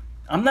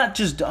 I'm not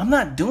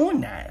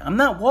doing that. I'm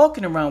not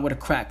walking around with a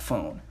cracked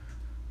phone.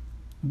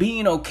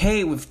 Being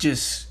okay with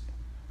just,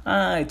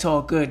 it's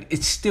all good.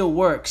 It still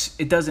works.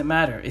 It doesn't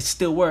matter. It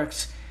still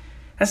works.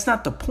 That's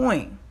not the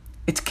point.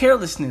 It's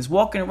carelessness.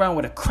 Walking around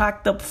with a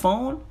cracked up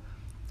phone.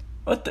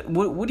 What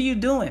are you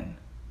doing?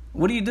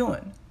 What are you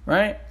doing?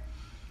 Right?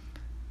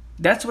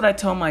 That's what I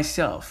tell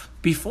myself.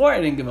 Before,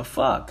 I didn't give a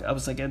fuck. I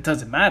was like, it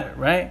doesn't matter,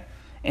 right?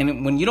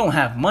 And when you don't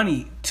have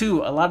money,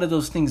 too, a lot of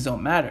those things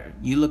don't matter.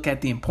 You look at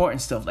the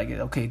important stuff, like,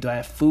 okay, do I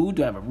have food?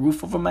 Do I have a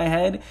roof over my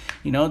head?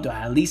 Do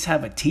I at least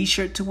have a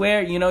t-shirt to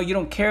wear? You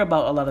don't care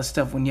about a lot of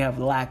stuff when you have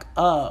lack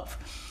of.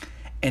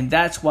 And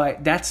that's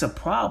a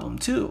problem,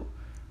 too.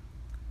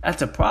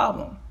 That's a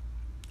problem.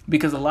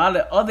 Because a lot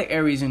of other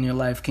areas in your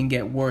life can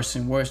get worse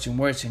and worse and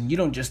worse, and you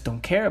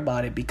don't care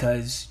about it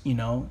because,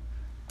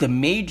 the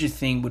major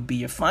thing would be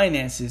your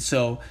finances.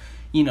 So,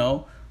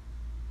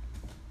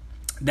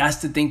 that's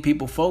the thing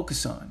people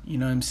focus on. You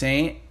know what I'm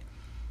saying?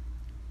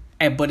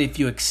 But if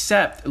you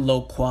accept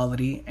low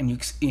quality and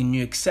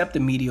you accept a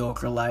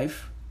mediocre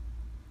life,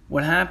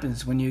 what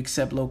happens when you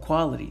accept low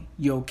quality?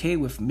 You're okay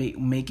with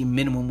making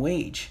minimum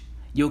wage.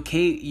 You're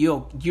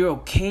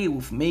okay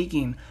with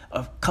making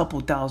a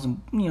couple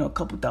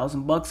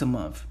thousand bucks a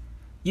month.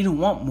 You don't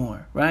want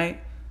more,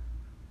 right?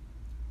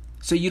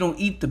 So you don't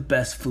eat the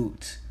best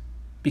foods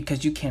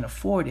because you can't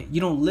afford it. You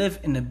don't live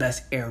in the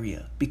best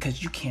area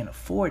because you can't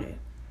afford it.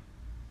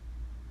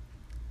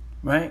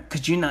 Right?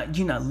 Because you're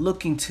not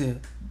looking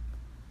to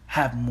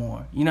have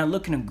more. You're not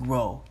looking to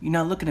grow. You're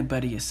not looking to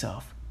better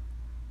yourself.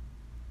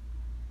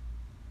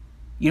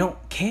 You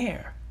don't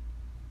care.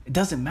 It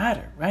doesn't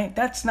matter, right?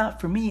 That's not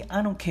for me.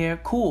 I don't care.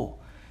 Cool.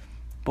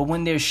 But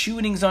when there's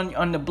shootings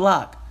on the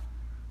block,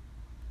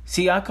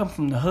 see, I come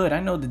from the hood. I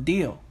know the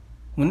deal.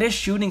 When there's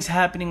shootings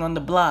happening on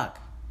the block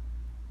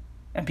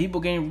and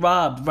people getting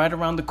robbed right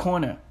around the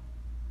corner,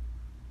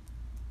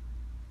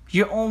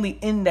 you're only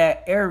in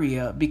that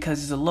area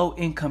because it's a low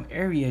income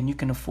area and you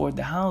can afford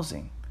the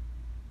housing,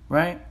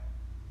 right?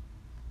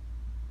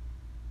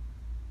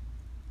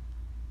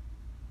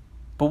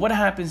 But what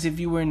happens if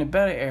you were in a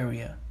better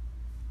area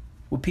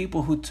with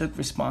people who took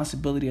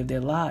responsibility of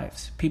their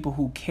lives, people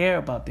who care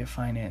about their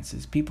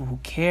finances, people who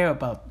care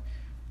about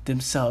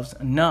themselves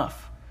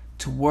enough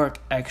to work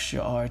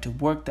extra hard, to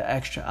work the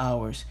extra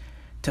hours,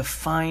 to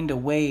find a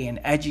way and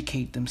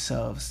educate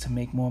themselves to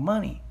make more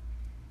money?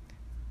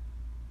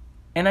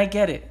 And I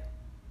get it.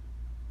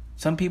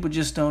 Some people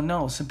just don't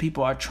know. Some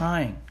people are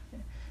trying.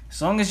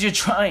 As long as you're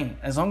trying,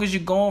 as long as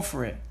you're going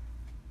for it,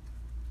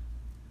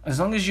 as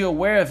long as you're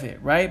aware of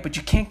it, right? But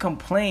you can't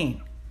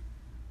complain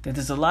that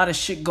there's a lot of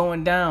shit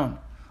going down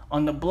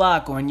on the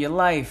block or in your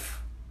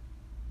life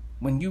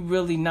when you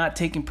really not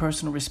taking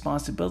personal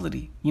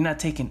responsibility. You're not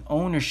taking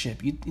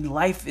ownership.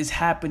 Life is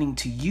happening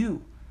to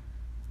you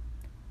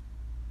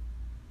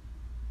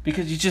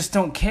because you just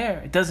don't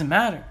care. It doesn't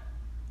matter.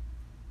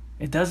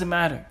 It doesn't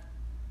matter.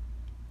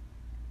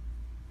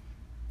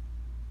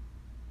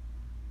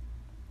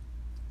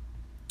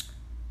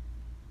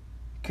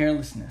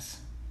 Carelessness.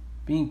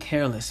 Being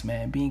careless,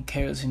 man. Being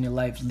careless in your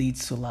life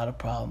leads to a lot of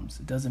problems.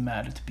 It doesn't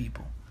matter to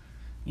people.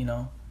 You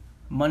know?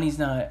 Money's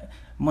not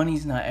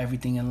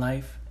everything in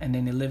life. And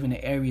then they live in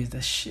the areas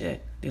that's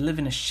shit. They live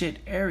in a shit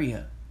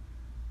area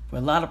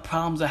where a lot of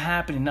problems are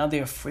happening. Now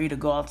they're afraid to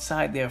go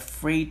outside. They're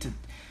afraid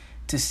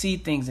to see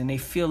things, and they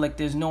feel like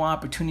there's no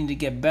opportunity to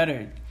get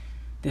better.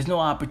 There's no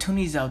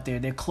opportunities out there.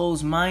 They're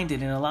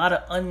closed-minded, and a lot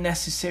of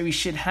unnecessary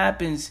shit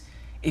happens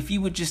if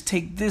you would just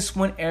take this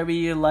one area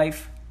of your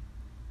life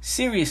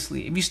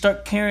seriously. If you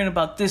start caring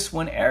about this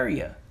one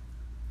area,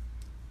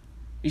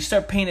 you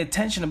start paying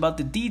attention about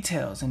the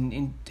details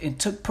and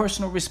took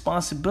personal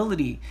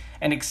responsibility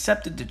and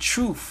accepted the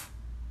truth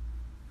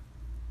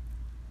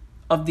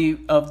of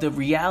the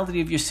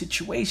reality of your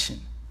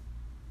situation.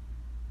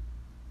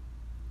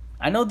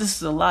 I know this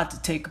is a lot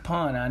to take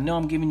upon. I know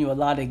I'm giving you a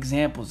lot of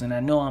examples, and I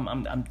know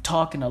I'm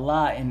talking a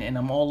lot and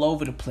I'm all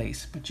over the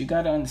place. But you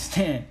gotta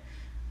understand,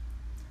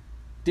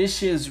 this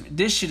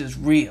shit is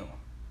real.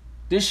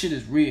 This shit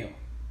is real.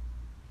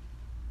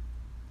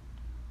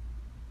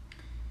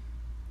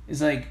 It's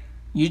like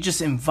you're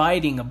just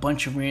inviting a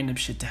bunch of random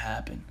shit to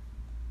happen.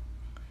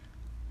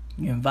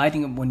 You're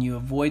inviting them when you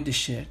avoid the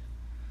shit.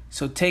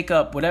 So take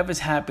up whatever's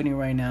happening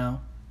right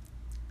now.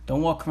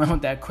 Don't walk around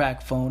with that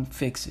crack phone.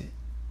 Fix it.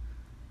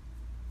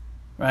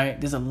 Right?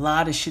 There's a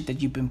lot of shit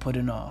that you've been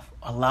putting off.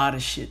 A lot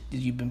of shit that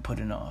you've been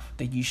putting off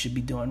that you should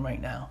be doing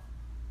right now.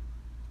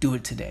 Do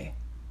it today.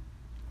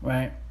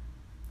 Right?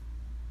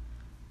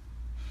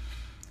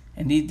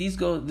 And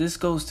this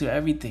goes to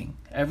everything,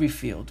 every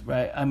field,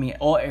 right? I mean,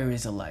 all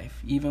areas of life.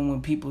 Even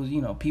when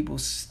people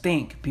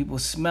stink, people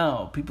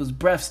smell, people's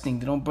breath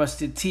stink, they don't brush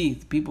their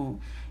teeth. People,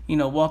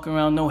 walk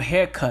around no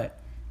haircut.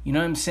 You know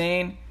what I'm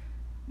saying?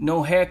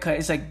 No haircut.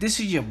 It's like, this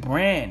is your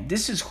brand.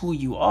 This is who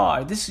you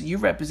are. You're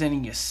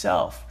representing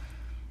yourself.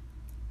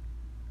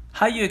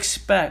 How you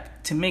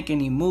expect to make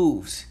any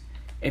moves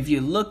if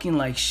you're looking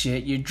like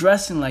shit, you're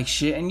dressing like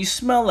shit, and you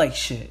smell like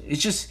shit?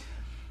 It's just,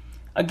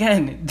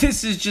 again,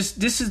 this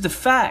is the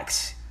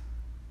facts.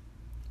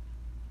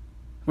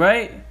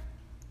 Right?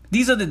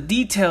 These are the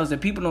details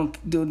that people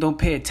don't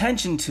pay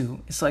attention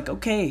to. It's like,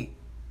 okay,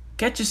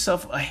 get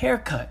yourself a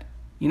haircut.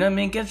 You know what I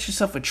mean? Get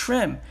yourself a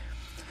trim.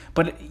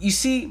 But you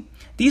see,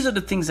 these are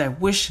the things I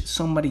wish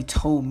somebody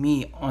told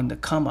me on the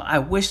come up. I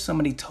wish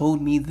somebody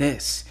told me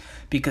this.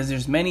 Because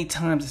there's many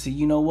times I say,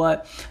 you know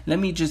what? Let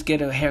me just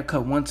get a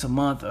haircut once a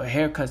month or a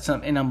haircut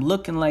something. And I'm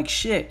looking like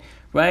shit,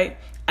 right?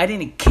 I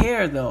didn't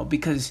care though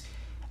because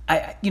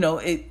I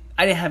didn't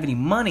have any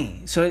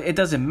money. So it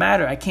doesn't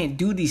matter. I can't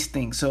do these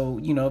things.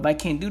 So, if I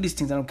can't do these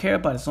things, I don't care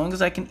about it. As long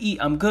as I can eat,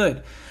 I'm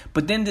good.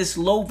 But then this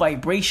low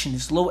vibration,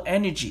 this low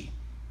energy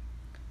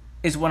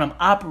is what I'm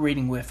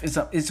operating with.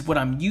 Is what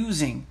I'm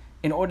using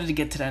in order to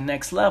get to that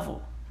next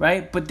level,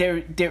 right? But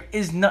there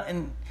is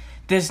nothing.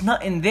 There's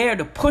nothing there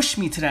to push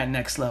me to that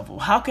next level.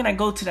 How can I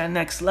go to that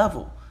next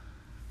level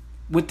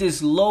with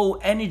this low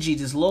energy,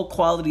 this low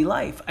quality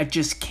life? I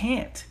just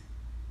can't.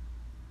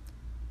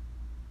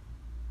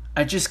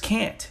 I just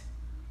can't.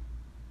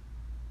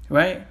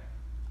 Right?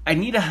 I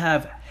need to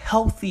have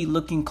healthy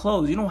looking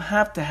clothes. You don't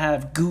have to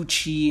have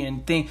Gucci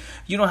and thing.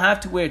 You don't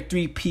have to wear a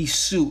 3-piece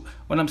suit.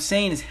 What I'm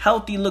saying is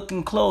healthy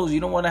looking clothes. You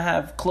don't want to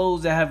have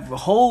clothes that have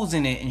holes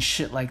in it and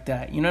shit like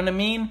that. You know what I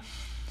mean?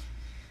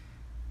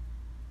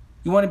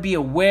 You want to be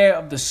aware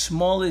of the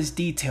smallest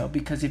detail,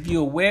 because if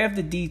you're aware of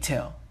the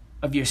detail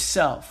of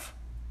yourself,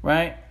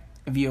 right?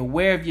 If you're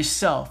aware of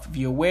yourself, if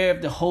you're aware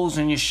of the holes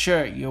in your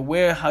shirt, you're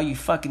aware of how you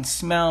fucking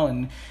smell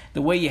and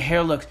the way your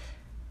hair looks,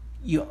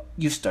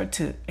 you start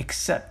to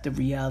accept the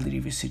reality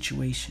of your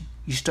situation.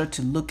 You start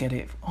to look at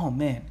it, oh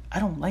man, I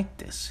don't like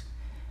this.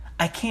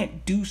 I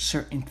can't do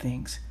certain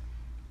things.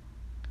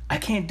 I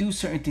can't do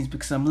certain things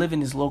because I'm living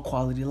this low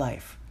quality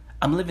life.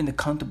 I'm living the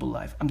comfortable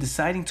life. I'm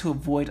deciding to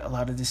avoid a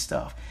lot of this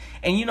stuff.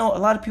 And a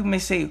lot of people may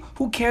say,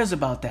 who cares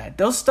about that?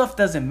 Those stuff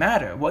doesn't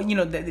matter. Well,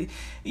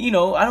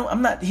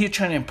 I'm not here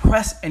trying to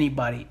impress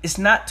anybody. It's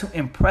not to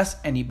impress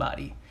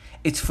anybody.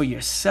 It's for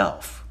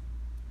yourself.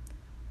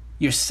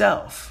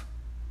 Yourself.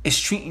 It's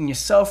treating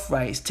yourself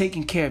right. It's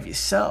taking care of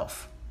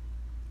yourself.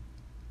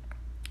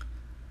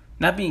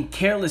 Not being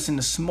careless in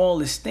the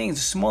smallest things.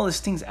 The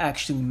smallest things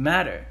actually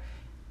matter.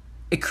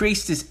 It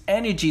creates this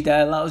energy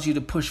that allows you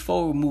to push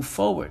forward, move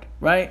forward,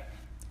 right?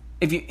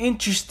 If you're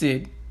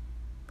interested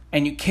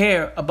and you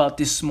care about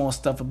this small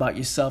stuff about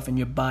yourself and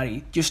your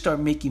body, you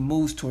start making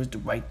moves towards the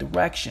right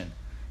direction.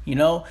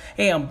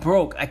 Hey, I'm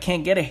broke. I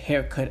can't get a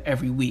haircut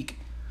every week.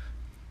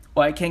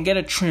 Or I can't get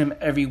a trim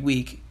every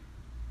week.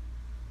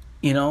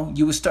 You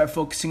would start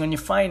focusing on your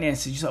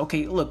finances. You say,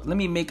 okay, look, let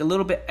me make a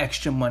little bit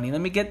extra money.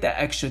 Let me get that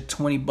extra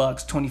 $20,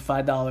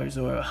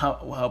 $25, or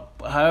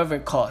however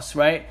it costs,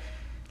 right?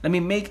 Let me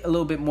make a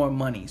little bit more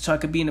money so I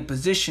could be in a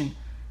position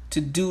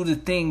to do the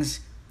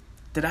things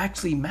that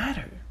actually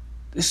matter.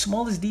 The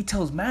smallest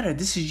details matter.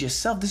 This is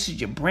yourself. This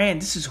is your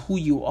brand. This is who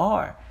you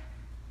are.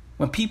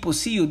 When people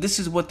see you, this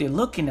is what they're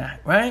looking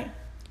at, right?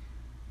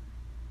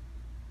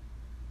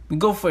 We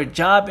go for a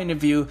job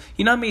interview.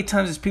 You know how many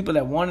times there's people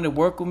that wanted to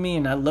work with me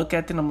and I look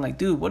at them and I'm like,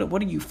 dude, what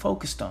are you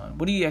focused on?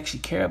 What do you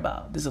actually care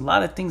about? There's a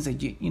lot of things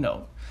that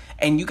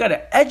and you got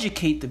to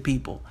educate the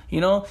people,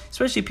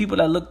 especially people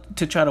that look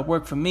to try to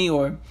work for me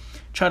or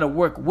try to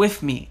work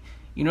with me.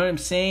 You know what I'm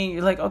saying?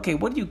 You're like, okay,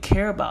 what do you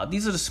care about?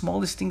 These are the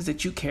smallest things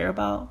that you care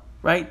about,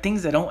 right?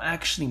 Things that don't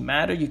actually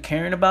matter. You're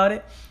caring about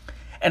it.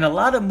 And a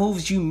lot of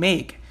moves you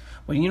make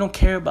when you don't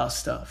care about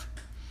stuff,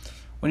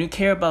 when you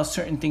care about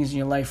certain things in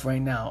your life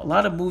right now, a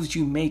lot of moves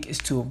you make is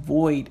to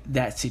avoid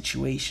that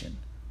situation.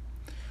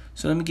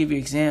 So let me give you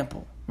an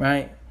example,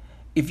 right?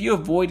 If you're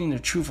avoiding the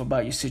truth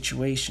about your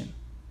situation,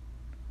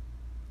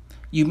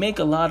 you make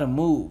a lot of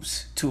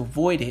moves to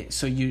avoid it,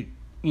 so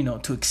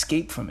to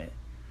escape from it.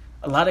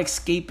 A lot of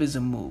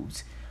escapism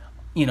moves.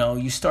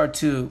 You start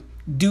to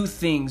do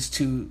things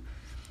to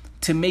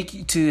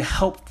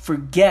help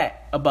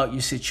forget about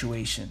your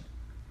situation.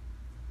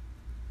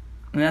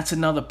 And that's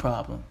another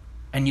problem.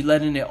 And you're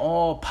letting it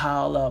all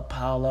pile up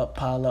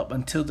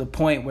until the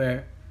point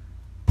where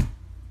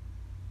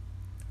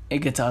it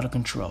gets out of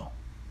control.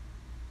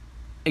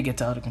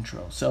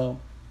 So,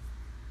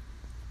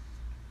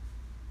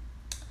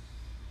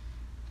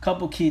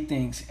 couple key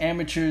things.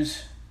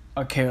 Amateurs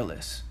are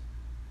careless.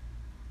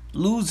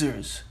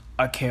 Losers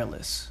are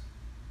careless.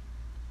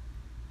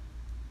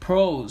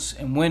 Pros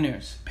and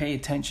winners pay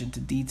attention to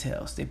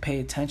details. They pay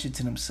attention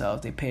to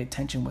themselves. They pay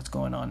attention to what's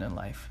going on in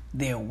life.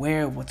 They're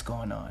aware of what's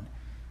going on.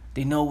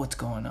 They know what's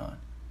going on.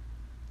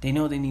 They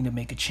know they need to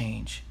make a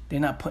change. They're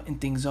not putting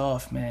things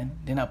off, man.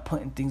 They're not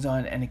putting things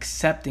on and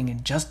accepting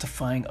and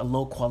justifying a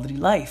low quality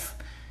life.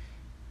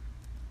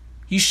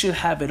 You should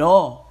have it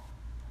all.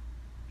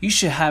 You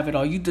should have it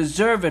all. You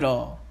deserve it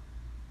all.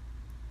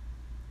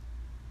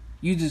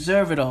 You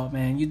deserve it all,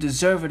 man. You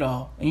deserve it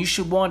all. And you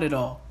should want it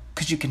all.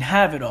 Because you can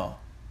have it all.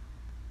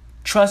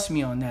 Trust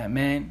me on that,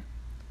 man.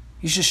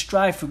 You should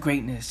strive for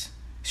greatness.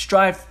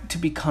 Strive to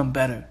become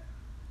better.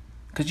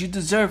 Because you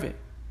deserve it.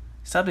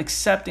 Stop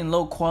accepting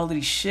low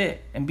quality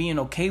shit and being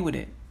okay with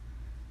it.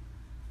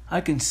 I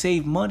can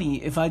save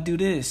money if I do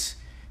this.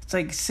 It's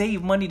like,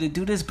 save money to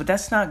do this, but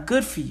that's not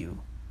good for you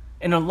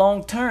in the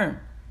long term.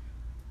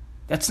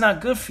 That's not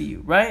good for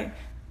you, right?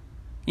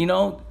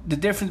 The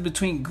difference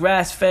between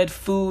grass-fed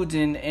foods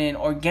and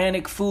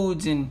organic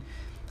foods and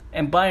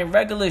buying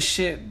regular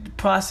shit,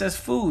 processed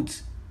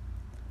foods.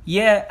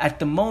 Yeah, at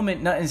the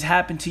moment, nothing's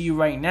happened to you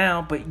right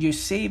now, but you're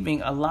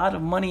saving a lot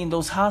of money in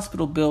those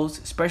hospital bills,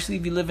 especially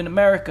if you live in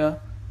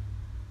America.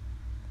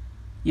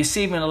 You're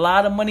saving a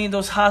lot of money in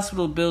those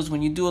hospital bills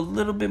when you do a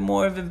little bit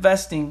more of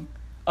investing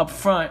up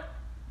front.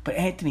 But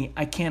Anthony,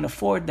 I can't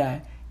afford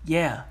that.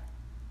 Yeah.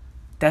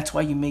 That's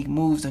why you make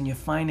moves on your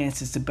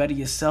finances to better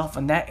yourself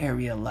in that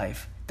area of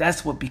life.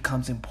 That's what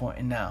becomes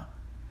important now.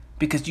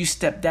 Because you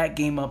step that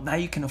game up, now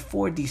you can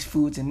afford these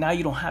foods, and now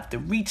you don't have to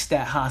reach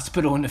that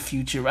hospital in the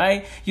future,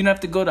 right? You don't have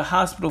to go to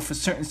hospital for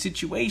certain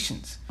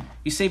situations.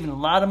 You're saving a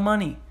lot of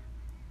money.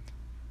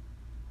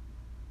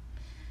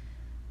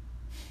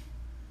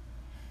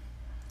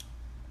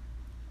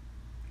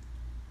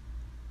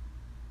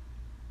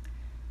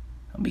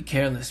 Don't be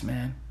careless,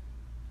 man.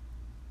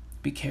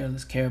 Be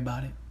careless. Care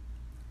about it.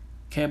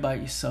 Care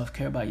about yourself.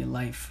 Care about your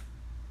life.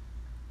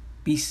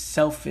 Be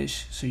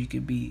selfish so you can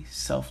be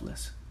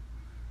selfless.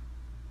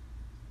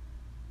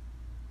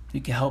 You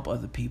can help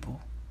other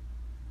people.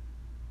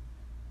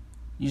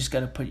 You just got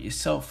to put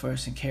yourself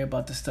first and care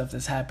about the stuff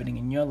that's happening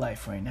in your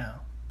life right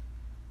now.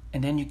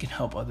 And then you can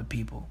help other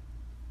people.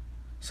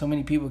 So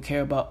many people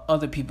care about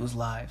other people's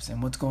lives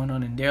and what's going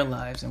on in their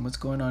lives and what's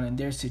going on in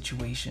their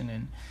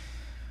situation.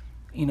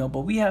 But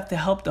we have to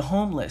help the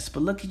homeless.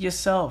 But look at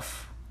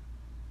yourself.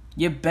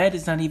 Your bed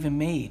is not even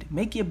made.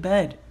 Make your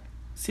bed.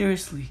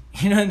 Seriously.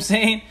 You know what I'm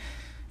saying?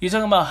 You're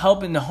talking about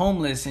helping the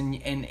homeless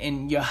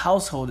and your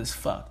household is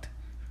fucked.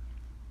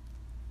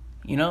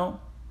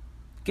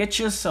 Get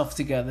yourself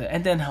together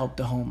and then help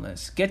the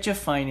homeless. Get your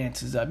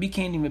finances up. You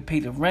can't even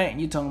pay the rent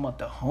and you're talking about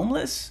the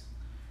homeless?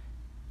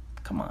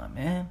 Come on,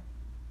 man.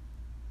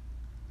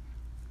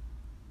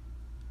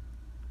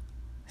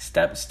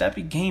 Step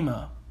your game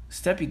up.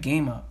 Step your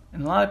game up.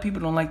 And a lot of people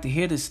don't like to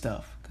hear this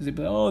stuff. Because they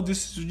be like, oh,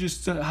 this is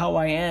just how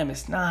I am.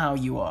 It's not how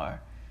you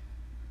are.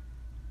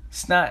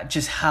 It's not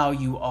just how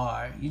you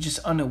are. You're just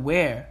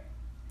unaware.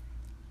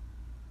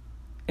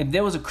 If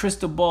there was a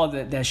crystal ball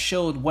that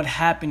showed what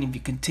happened if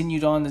you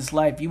continued on this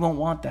life, you won't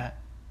want that.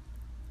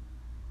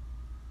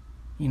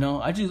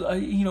 What do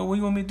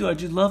you want me to do? I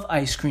just love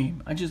ice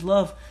cream. I just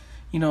love,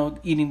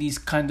 eating these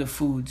kind of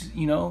foods,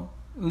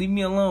 Leave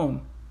me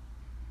alone.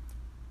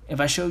 If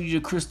I showed you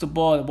the crystal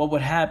ball, what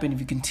would happen if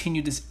you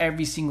continue this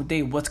every single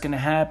day? What's going to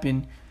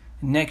happen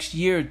next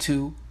year or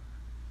two?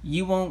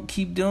 You won't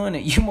keep doing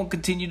it. You won't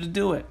continue to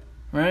do it,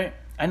 right?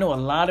 I know a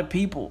lot of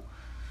people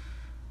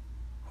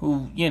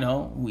who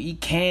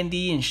eat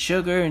candy and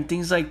sugar and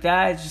things like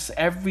that just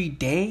every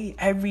day.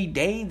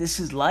 This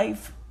is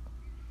life.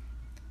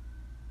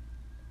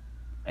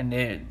 And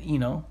they're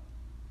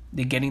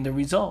getting the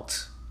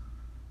results.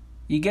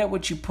 You get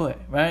what you put,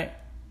 right?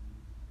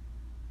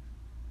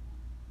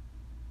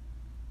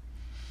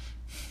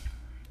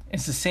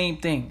 It's the same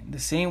thing. The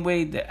same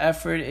way the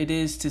effort it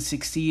is to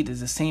succeed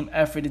is the same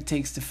effort it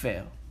takes to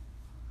fail.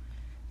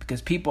 Because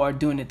people are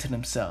doing it to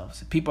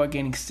themselves. People are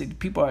getting sick.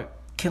 People are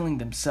killing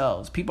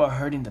themselves. People are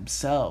hurting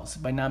themselves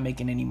by not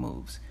making any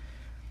moves.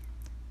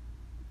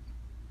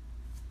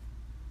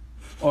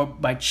 Or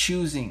by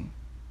choosing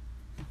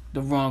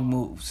the wrong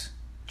moves.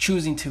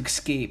 Choosing to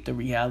escape the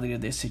reality of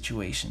their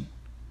situation.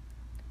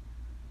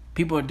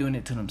 People are doing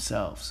it to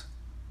themselves.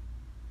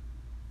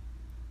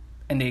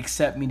 And they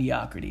accept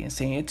mediocrity and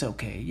saying, it's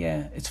okay.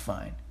 Yeah, it's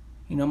fine.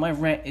 My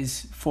rent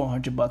is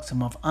 $400 a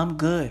month. I'm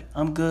good.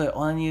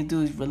 All I need to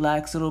do is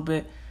relax a little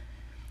bit.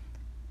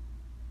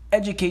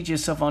 Educate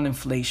yourself on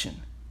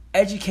inflation.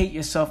 Educate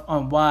yourself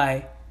on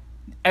why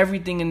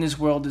everything in this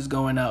world is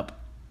going up.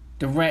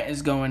 The rent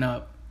is going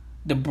up.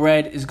 The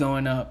bread is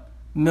going up.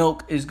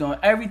 Milk is going.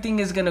 Everything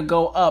is going to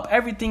go up.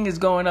 Everything is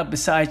going up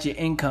besides your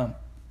income.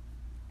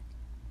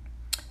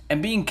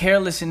 And being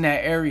careless in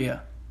that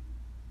area.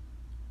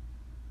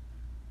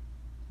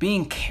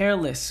 Being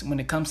careless when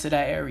it comes to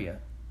that area.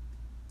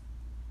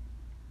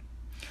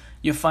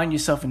 You'll find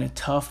yourself in a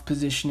tough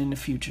position in the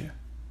future.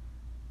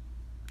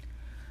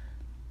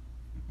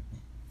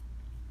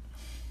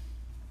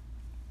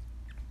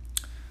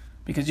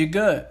 Because you're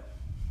good.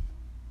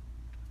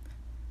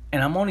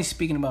 And I'm only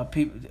speaking about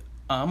people.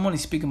 I'm only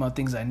speaking about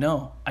things I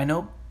know. I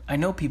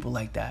know people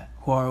like that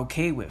who are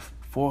okay with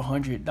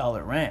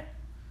 $400 rent.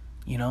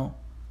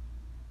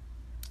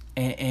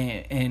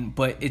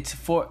 But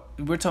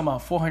we're talking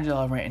about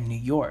 $400 rent in New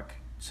York.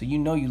 So you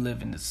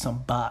live in some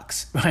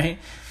box, right?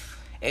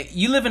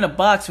 You live in a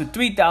box with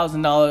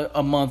 $3,000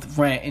 a month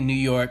rent in New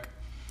York.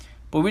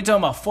 But we're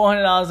talking about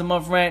 $400 a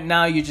month rent.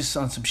 Now you're just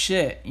on some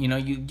shit.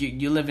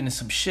 You're living in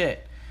some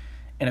shit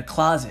in a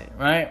closet,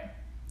 right?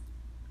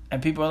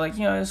 And people are like,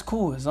 it's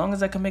cool. As long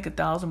as I can make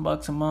 $1,000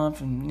 a month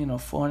and,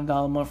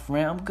 $400 a month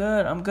rent,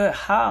 I'm good.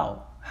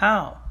 How?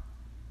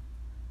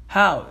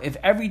 If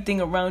everything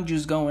around you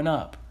is going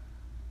up?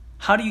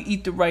 How do you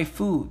eat the right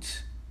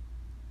foods?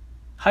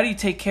 How do you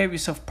take care of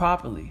yourself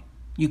properly?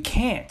 You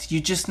can't.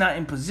 You're just not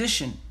in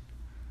position.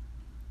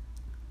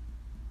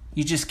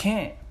 You just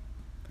can't.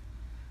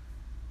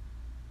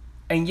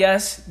 And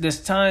yes, there's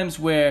times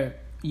where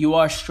you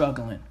are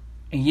struggling.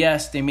 And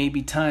yes, there may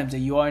be times that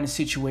you are in a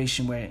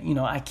situation where,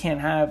 I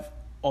can't have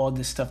all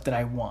this stuff that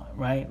I want,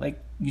 right? Like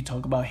you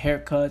talk about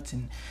haircuts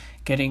and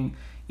getting,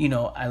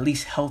 at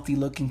least healthy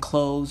looking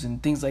clothes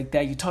and things like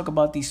that. You talk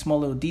about these small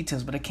little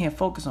details, but I can't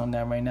focus on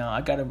that right now.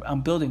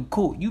 I'm building.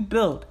 Cool. You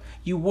build,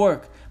 you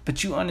work,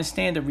 but you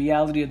understand the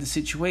reality of the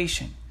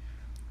situation.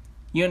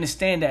 You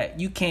understand that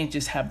you can't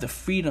just have the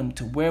freedom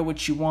to wear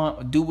what you want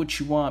or do what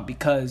you want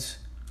because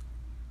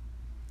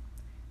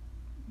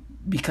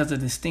of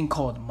this thing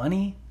called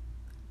money,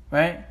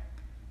 right?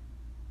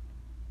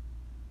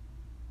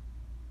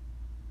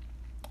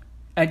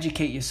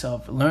 Educate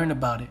yourself. Learn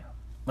about it.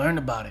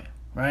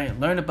 Right?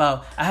 Learn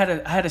about. I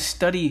had to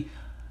study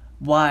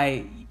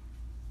why.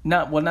 Do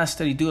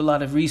a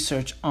lot of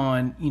research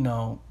on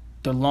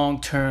the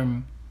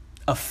long-term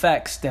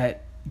effects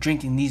that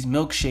drinking these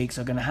milkshakes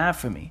are gonna have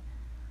for me.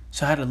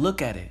 So I had to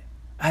look at it.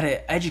 I had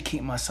to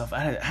educate myself.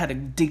 I had to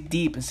dig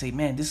deep and say,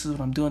 man, this is what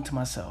I'm doing to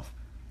myself.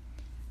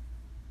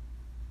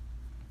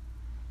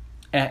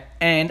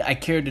 And I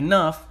cared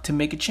enough to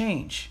make a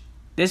change.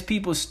 There's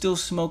people still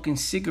smoking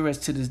cigarettes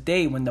to this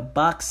day when the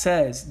box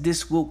says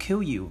this will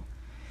kill you.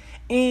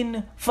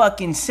 Insane.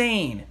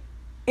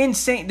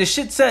 The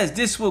shit says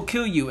this will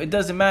kill you. It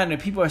doesn't matter.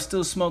 People are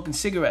still smoking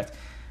cigarettes.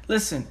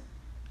 Listen,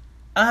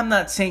 I'm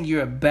not saying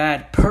you're a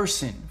bad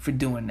person for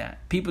doing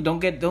that. People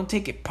don't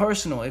take it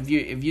personal if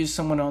you're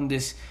someone on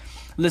this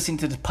listening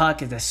to the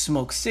podcast that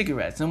smokes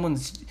cigarettes. No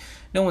one's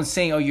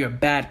saying, oh, you're a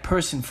bad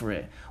person for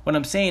it. What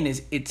I'm saying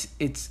is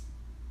it's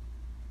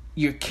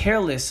you're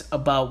careless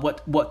about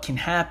what can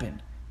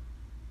happen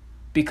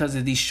because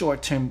of these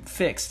short-term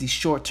fix, these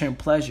short-term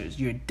pleasures.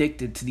 You're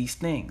addicted to these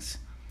things.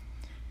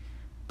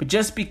 But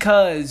just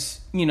because,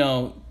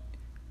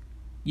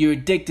 you're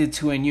addicted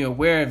to it and you're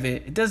aware of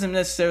it, it doesn't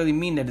necessarily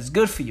mean that it's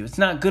good for you. It's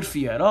not good for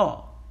you at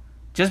all.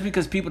 Just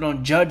because people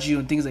don't judge you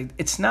and things like that,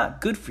 it's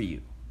not good for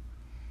you.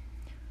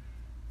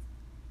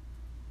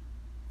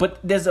 But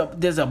there's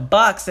a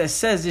box that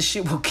says this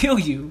shit will kill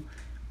you,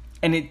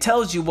 and it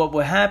tells you what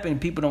will happen.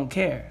 People don't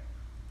care.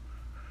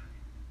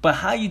 But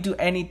how you do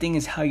anything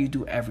is how you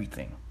do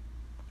everything.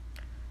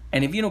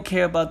 And if you don't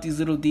care about these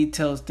little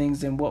details, things,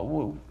 then what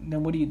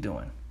are you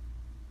doing?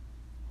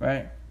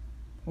 Right?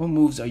 What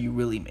moves are you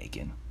really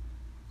making?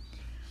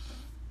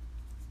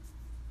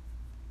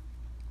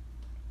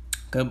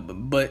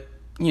 But,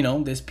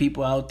 there's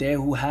people out there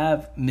who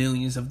have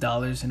millions of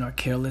dollars and are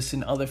careless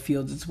in other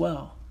fields as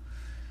well.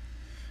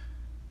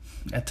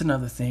 That's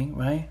another thing,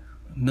 right?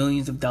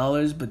 Millions of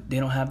dollars, but they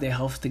don't have their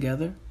health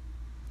together.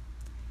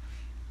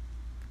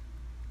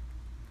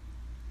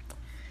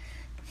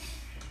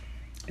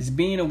 It's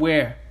being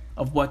aware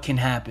of what can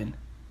happen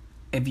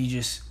if you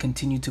just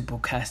continue to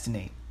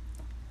procrastinate.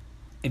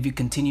 If you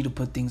continue to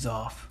put things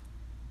off.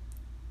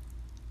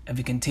 If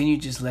you continue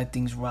to just let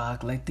things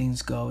rock, let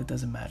things go, it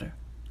doesn't matter.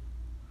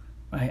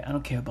 Right? I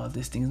don't care about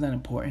this thing. It's not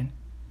important.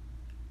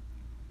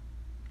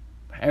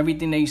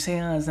 Everything that you say,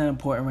 it's not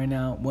important right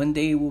now. One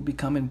day it will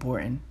become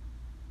important.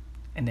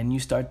 And then you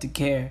start to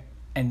care.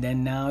 And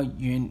then now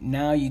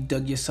you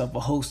dug yourself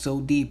a hole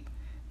so deep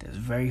that it's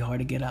very hard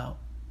to get out.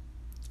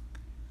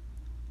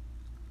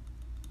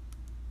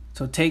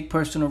 So take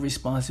personal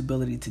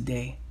responsibility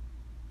today.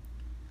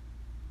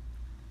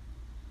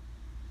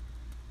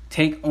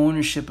 Take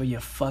ownership of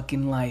your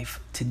fucking life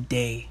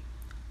today.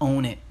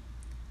 Own it.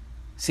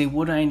 Say,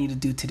 what do I need to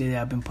do today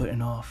that I've been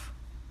putting off?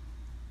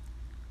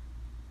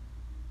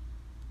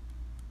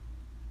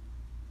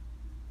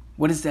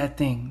 What is that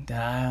thing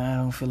that I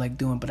don't feel like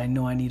doing, but I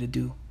know I need to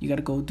do? You got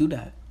to go do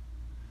that.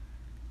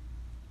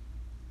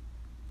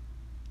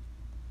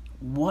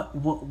 What's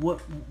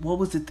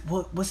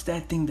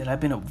that thing that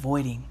I've been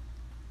avoiding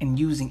and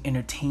using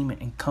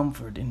entertainment and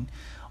comfort and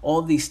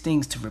all these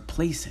things to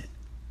replace it?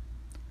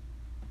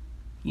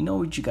 You know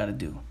what you got to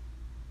do.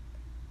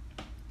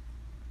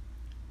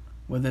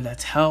 Whether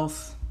that's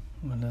health,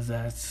 whether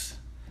that's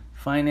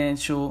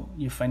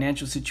your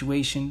financial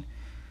situation.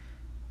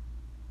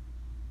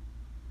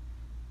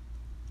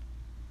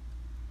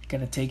 You got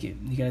to take it.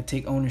 You got to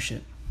take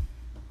ownership.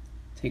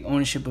 Take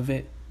ownership of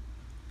it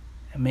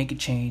and make a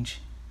change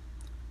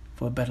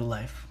for a better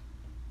life.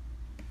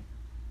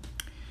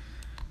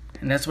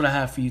 And that's what I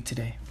have for you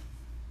today.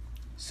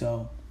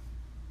 So,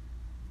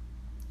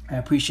 I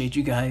appreciate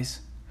you guys.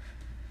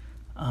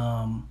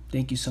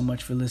 Thank you so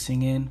much for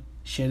listening in.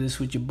 Share this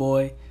with your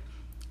boy.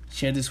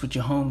 Share this with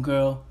your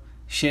homegirl.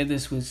 Share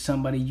this with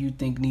somebody you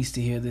think needs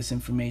to hear this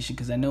information,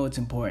 because I know it's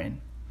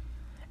important.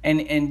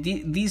 And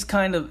this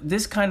kind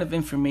of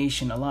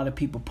information a lot of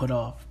people put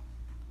off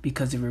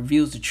because it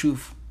reveals the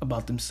truth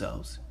about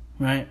themselves,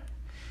 right?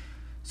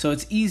 So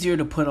it's easier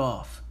to put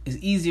off. It's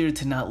easier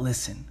to not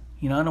listen.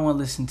 I don't want to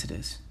listen to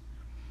this.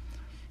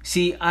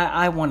 See,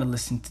 I want to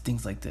listen to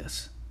things like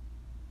this.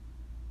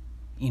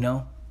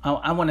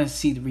 I want to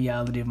see the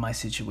reality of my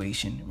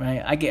situation,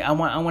 right? I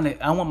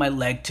want my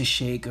leg to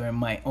shake or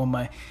my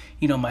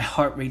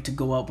heart rate to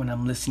go up when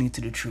I'm listening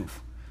to the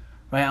truth,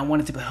 right? I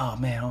want it to be, oh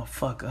man, oh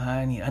fuck,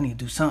 I need to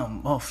do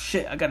something. Oh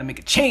shit, I got to make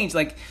a change,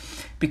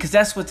 because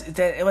that's what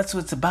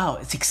it's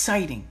about. It's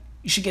exciting.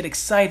 You should get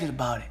excited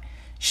about it.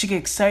 You should get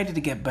excited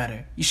to get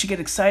better. You should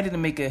get excited to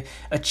make a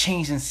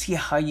change and see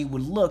how you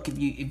would look if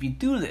you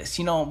do this.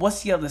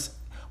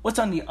 What's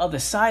on the other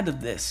side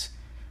of this?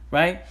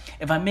 Right?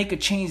 If I make a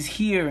change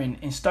here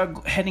and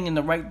start heading in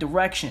the right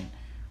direction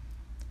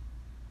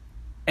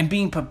and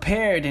being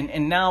prepared,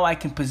 and now I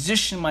can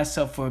position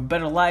myself for a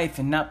better life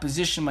and not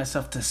position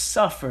myself to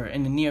suffer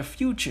in the near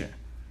future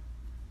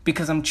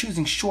because I'm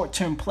choosing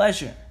short-term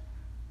pleasure.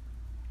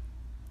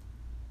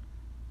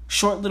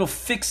 Short little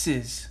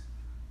fixes.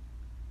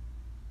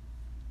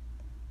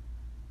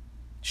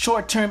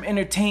 Short-term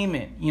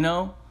entertainment,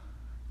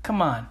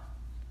 Come on.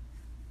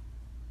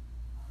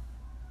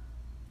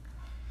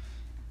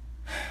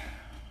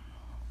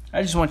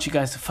 I just want you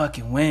guys to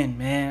fucking win,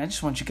 man. I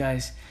just want you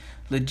guys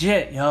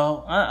legit,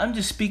 yo. I'm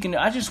just speaking.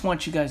 I just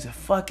want you guys to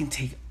fucking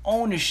take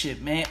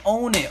ownership, man.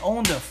 Own it.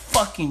 Own the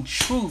fucking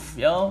truth,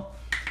 yo.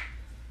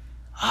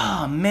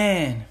 Ah,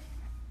 man.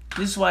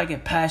 This is why I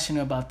get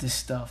passionate about this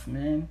stuff,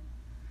 man.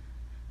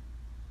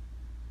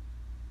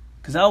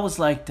 Because I was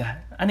like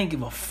that. I didn't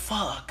give a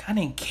fuck. I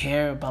didn't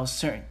care about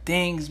certain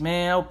things,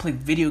 man. I would play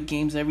video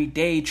games every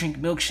day, drink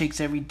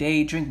milkshakes every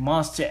day, drink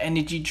Monster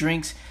energy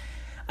drinks.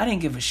 I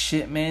didn't give a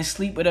shit, man.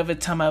 Sleep whatever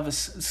time I was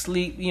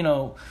sleep,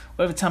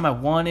 whatever time I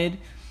wanted.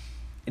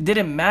 It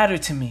didn't matter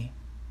to me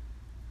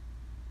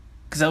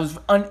because I was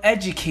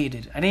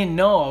uneducated. I didn't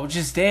know. I was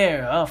just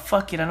there. Oh,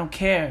 fuck it. I don't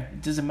care.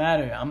 It doesn't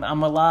matter.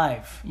 I'm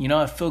alive. You know,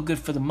 I feel good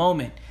for the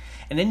moment.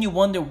 And then you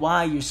wonder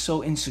why you're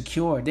so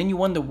insecure. Then you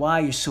wonder why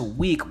you're so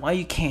weak, why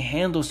you can't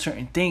handle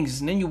certain things.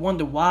 And then you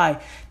wonder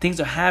why things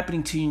are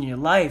happening to you in your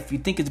life. You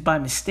think it's by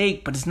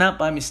mistake, but it's not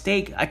by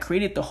mistake. I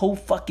created the whole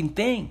fucking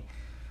thing.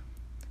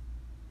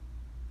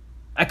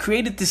 I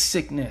created this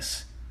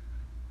sickness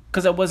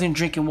because I wasn't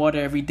drinking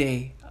water every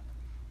day.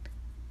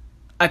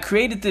 I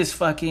created this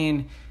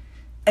fucking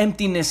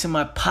emptiness in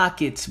my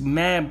pockets,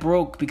 mad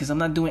broke because I'm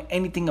not doing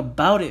anything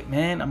about it,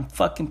 man. I'm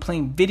fucking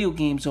playing video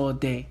games all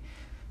day.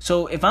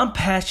 So if I'm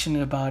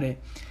passionate about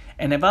it,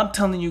 and if I'm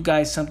telling you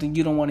guys something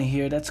you don't want to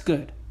hear, that's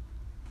good.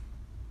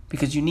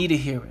 Because you need to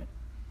hear it.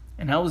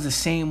 And I was the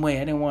same way.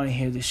 I didn't want to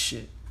hear this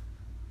shit.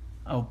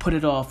 I would put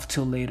it off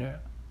till later.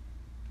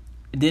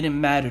 It didn't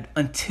matter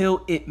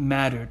until it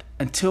mattered.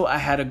 Until I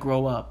had to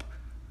grow up.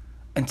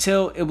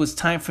 Until it was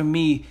time for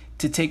me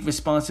to take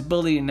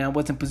responsibility and I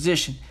wasn't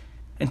positioned.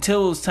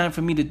 Until it was time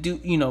for me to do,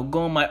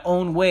 go my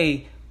own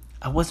way,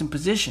 I wasn't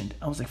positioned.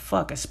 I was like,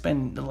 fuck, I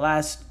spent the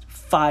last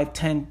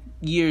 5-10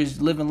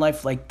 years living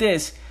life like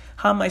this.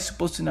 How am I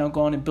supposed to now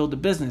go on and build a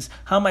business?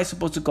 How am I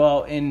supposed to go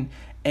out and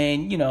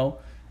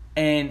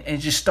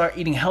just start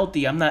eating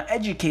healthy? I'm not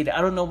educated.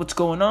 I don't know what's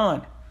going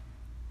on.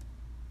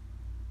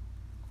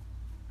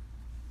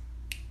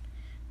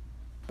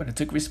 But I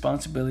took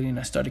responsibility and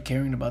I started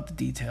caring about the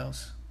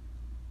details.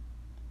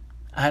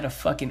 I had a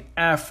fucking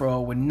afro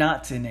with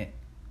knots in it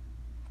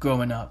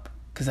growing up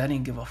because I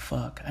didn't give a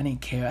fuck. I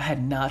didn't care. I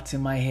had knots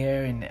in my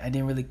hair and I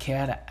didn't really care. I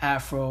had an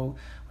afro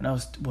when I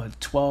was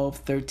 12,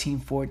 13,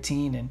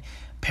 14, and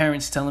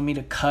parents telling me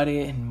to cut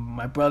it and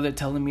my brother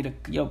telling me to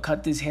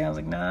cut this hair. I was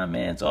like, nah,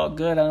 man, it's all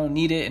good. I don't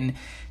need it. And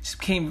just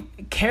became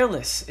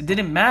careless. It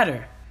didn't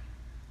matter.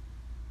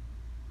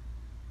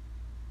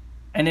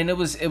 And then it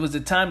was the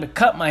time to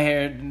cut my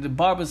hair. And the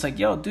barber's like,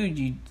 "Yo,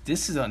 dude,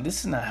 this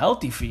is not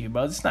healthy for you,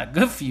 bro. This is not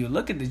good for you.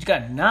 Look at this. You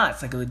got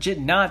knots, like a legit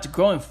knots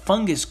growing,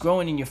 fungus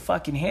growing in your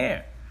fucking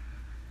hair."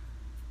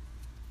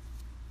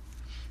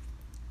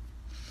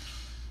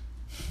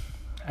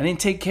 I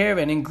didn't take care of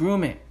it. I didn't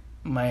groom it.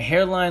 My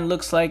hairline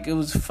looks like it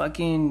was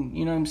fucking,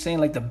 you know what I'm saying,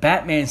 like the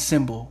Batman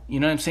symbol.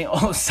 You know what I'm saying?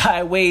 All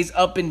sideways,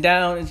 up and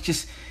down. It's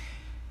just,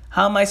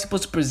 how am I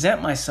supposed to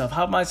present myself?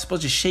 How am I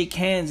supposed to shake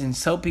hands and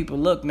tell people,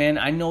 look, man,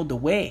 I know the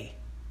way.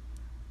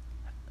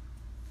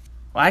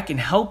 Well, I can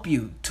help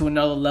you to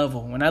another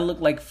level. When I look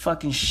like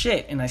fucking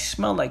shit and I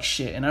smell like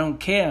shit and I don't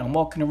care. I'm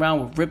walking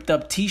around with ripped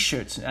up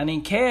t-shirts. I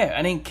didn't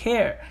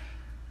care.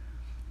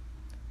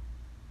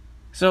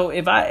 So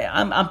if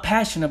I'm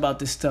passionate about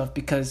this stuff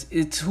because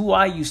it's who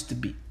I used to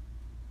be.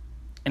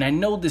 And I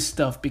know this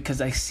stuff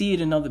because I see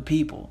it in other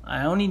people.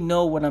 I only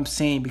know what I'm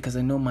saying because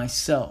I know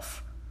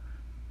myself.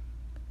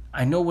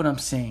 I know what I'm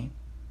saying.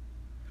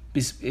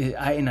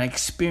 And I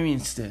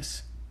experienced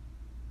this.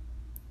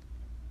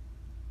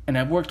 And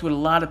I've worked with a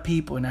lot of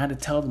people and I had to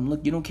tell them,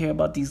 look, you don't care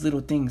about these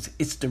little things.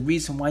 It's the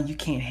reason why you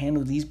can't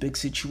handle these big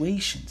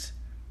situations.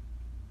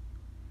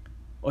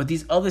 Or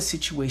these other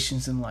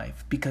situations in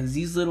life. Because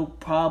these little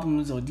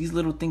problems or these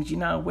little things,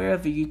 you're not aware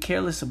of it. You're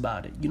careless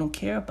about it. You don't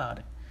care about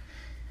it.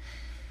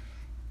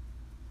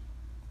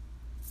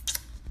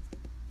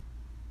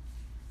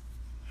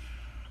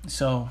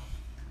 So,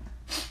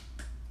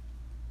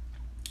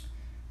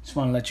 just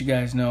want to let you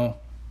guys know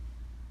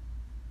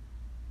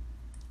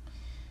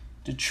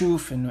the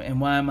truth and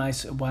why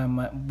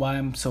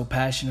I'm so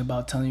passionate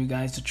about telling you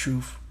guys the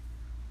truth.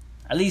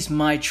 At least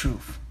my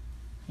truth.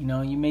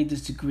 You may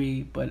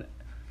disagree, but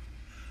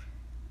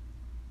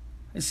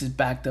this is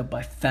backed up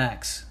by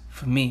facts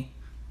for me.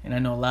 And I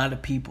know a lot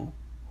of people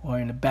who are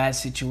in a bad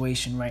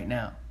situation right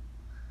now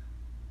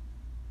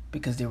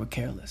because they were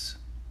careless.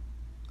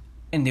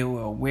 And they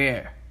were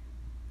aware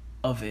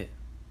of it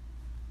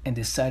and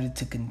decided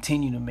to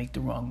continue to make the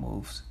wrong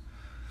moves.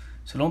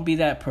 So don't be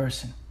that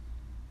person.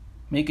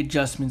 Make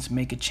adjustments,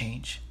 make a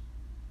change.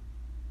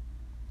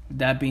 With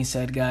that being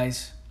said,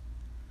 guys,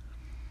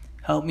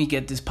 help me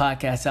get this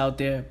podcast out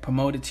there.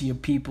 Promote it to your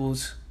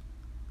peoples.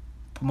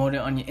 Promote it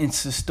on your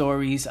Insta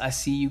stories. I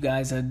see you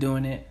guys are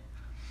doing it.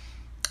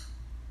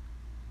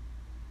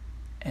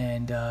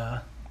 And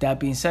that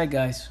being said,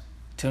 guys,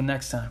 till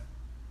next time.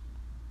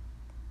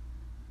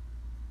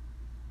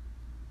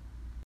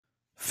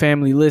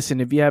 Family, listen,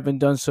 if you haven't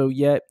done so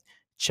yet,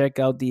 check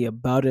out the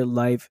About It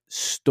Life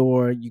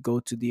store. You go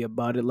to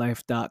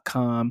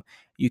theaboutitlife.com.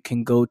 You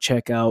can go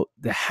check out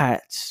the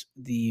hats,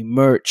 the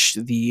merch,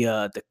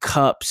 the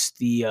cups,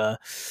 the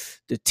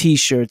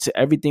t-shirts,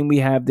 everything we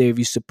have there. If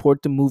you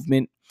support the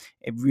movement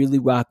and really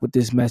rock with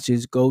this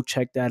message, go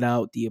check that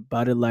out,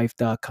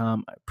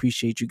 theaboutitlife.com. I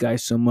appreciate you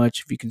guys so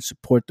much. If you can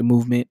support the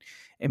movement,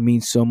 it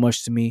means so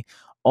much to me.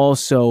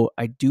 Also,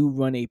 I do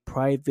run a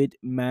private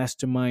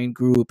mastermind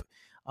group.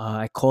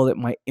 I call it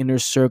my inner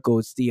circle.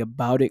 It's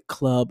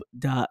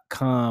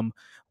theaboutitclub.com,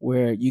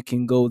 where you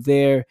can go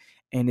there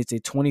and it's a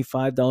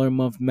 $25 a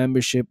month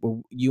membership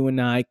where you and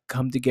I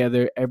come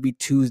together every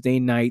Tuesday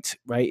night,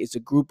 right? It's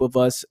a group of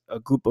us, a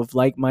group of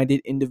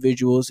like-minded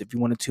individuals. If you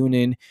want to tune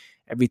in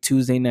every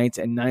Tuesday nights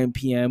at 9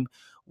 p.m.,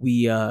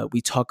 we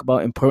talk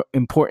about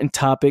important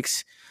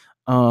topics,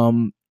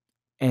 um,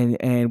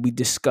 and we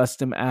discuss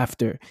them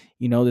after.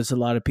 There's a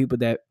lot of people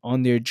that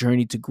on their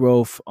journey to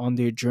growth, on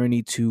their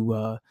journey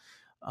to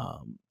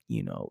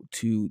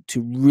to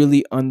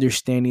really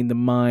understanding the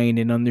mind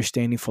and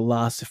understanding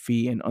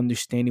philosophy and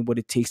understanding what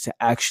it takes to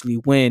actually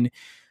win.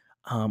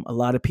 A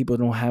lot of people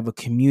don't have a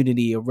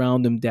community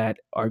around them that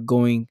are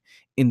going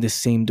in the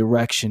same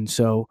direction.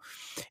 So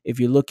if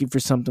you're looking for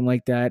something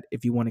like that,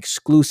 if you want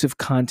exclusive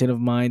content of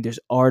mine, there's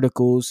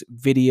articles,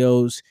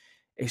 videos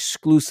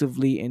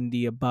exclusively in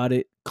the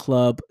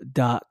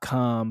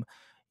aboutitclub.com.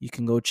 You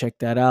can go check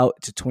that out.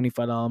 It's a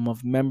 $25 a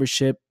month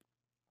membership.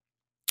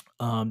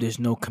 There's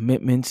no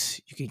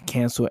commitments. You can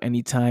cancel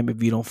anytime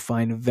if you don't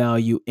find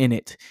value in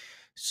it.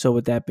 So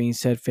with that being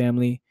said,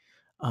 family,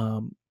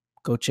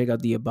 go check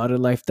out the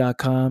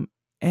aboutitlife.com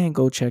and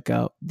go check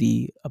out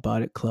the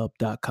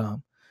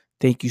aboutitclub.com.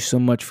 Thank you so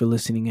much for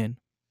listening in.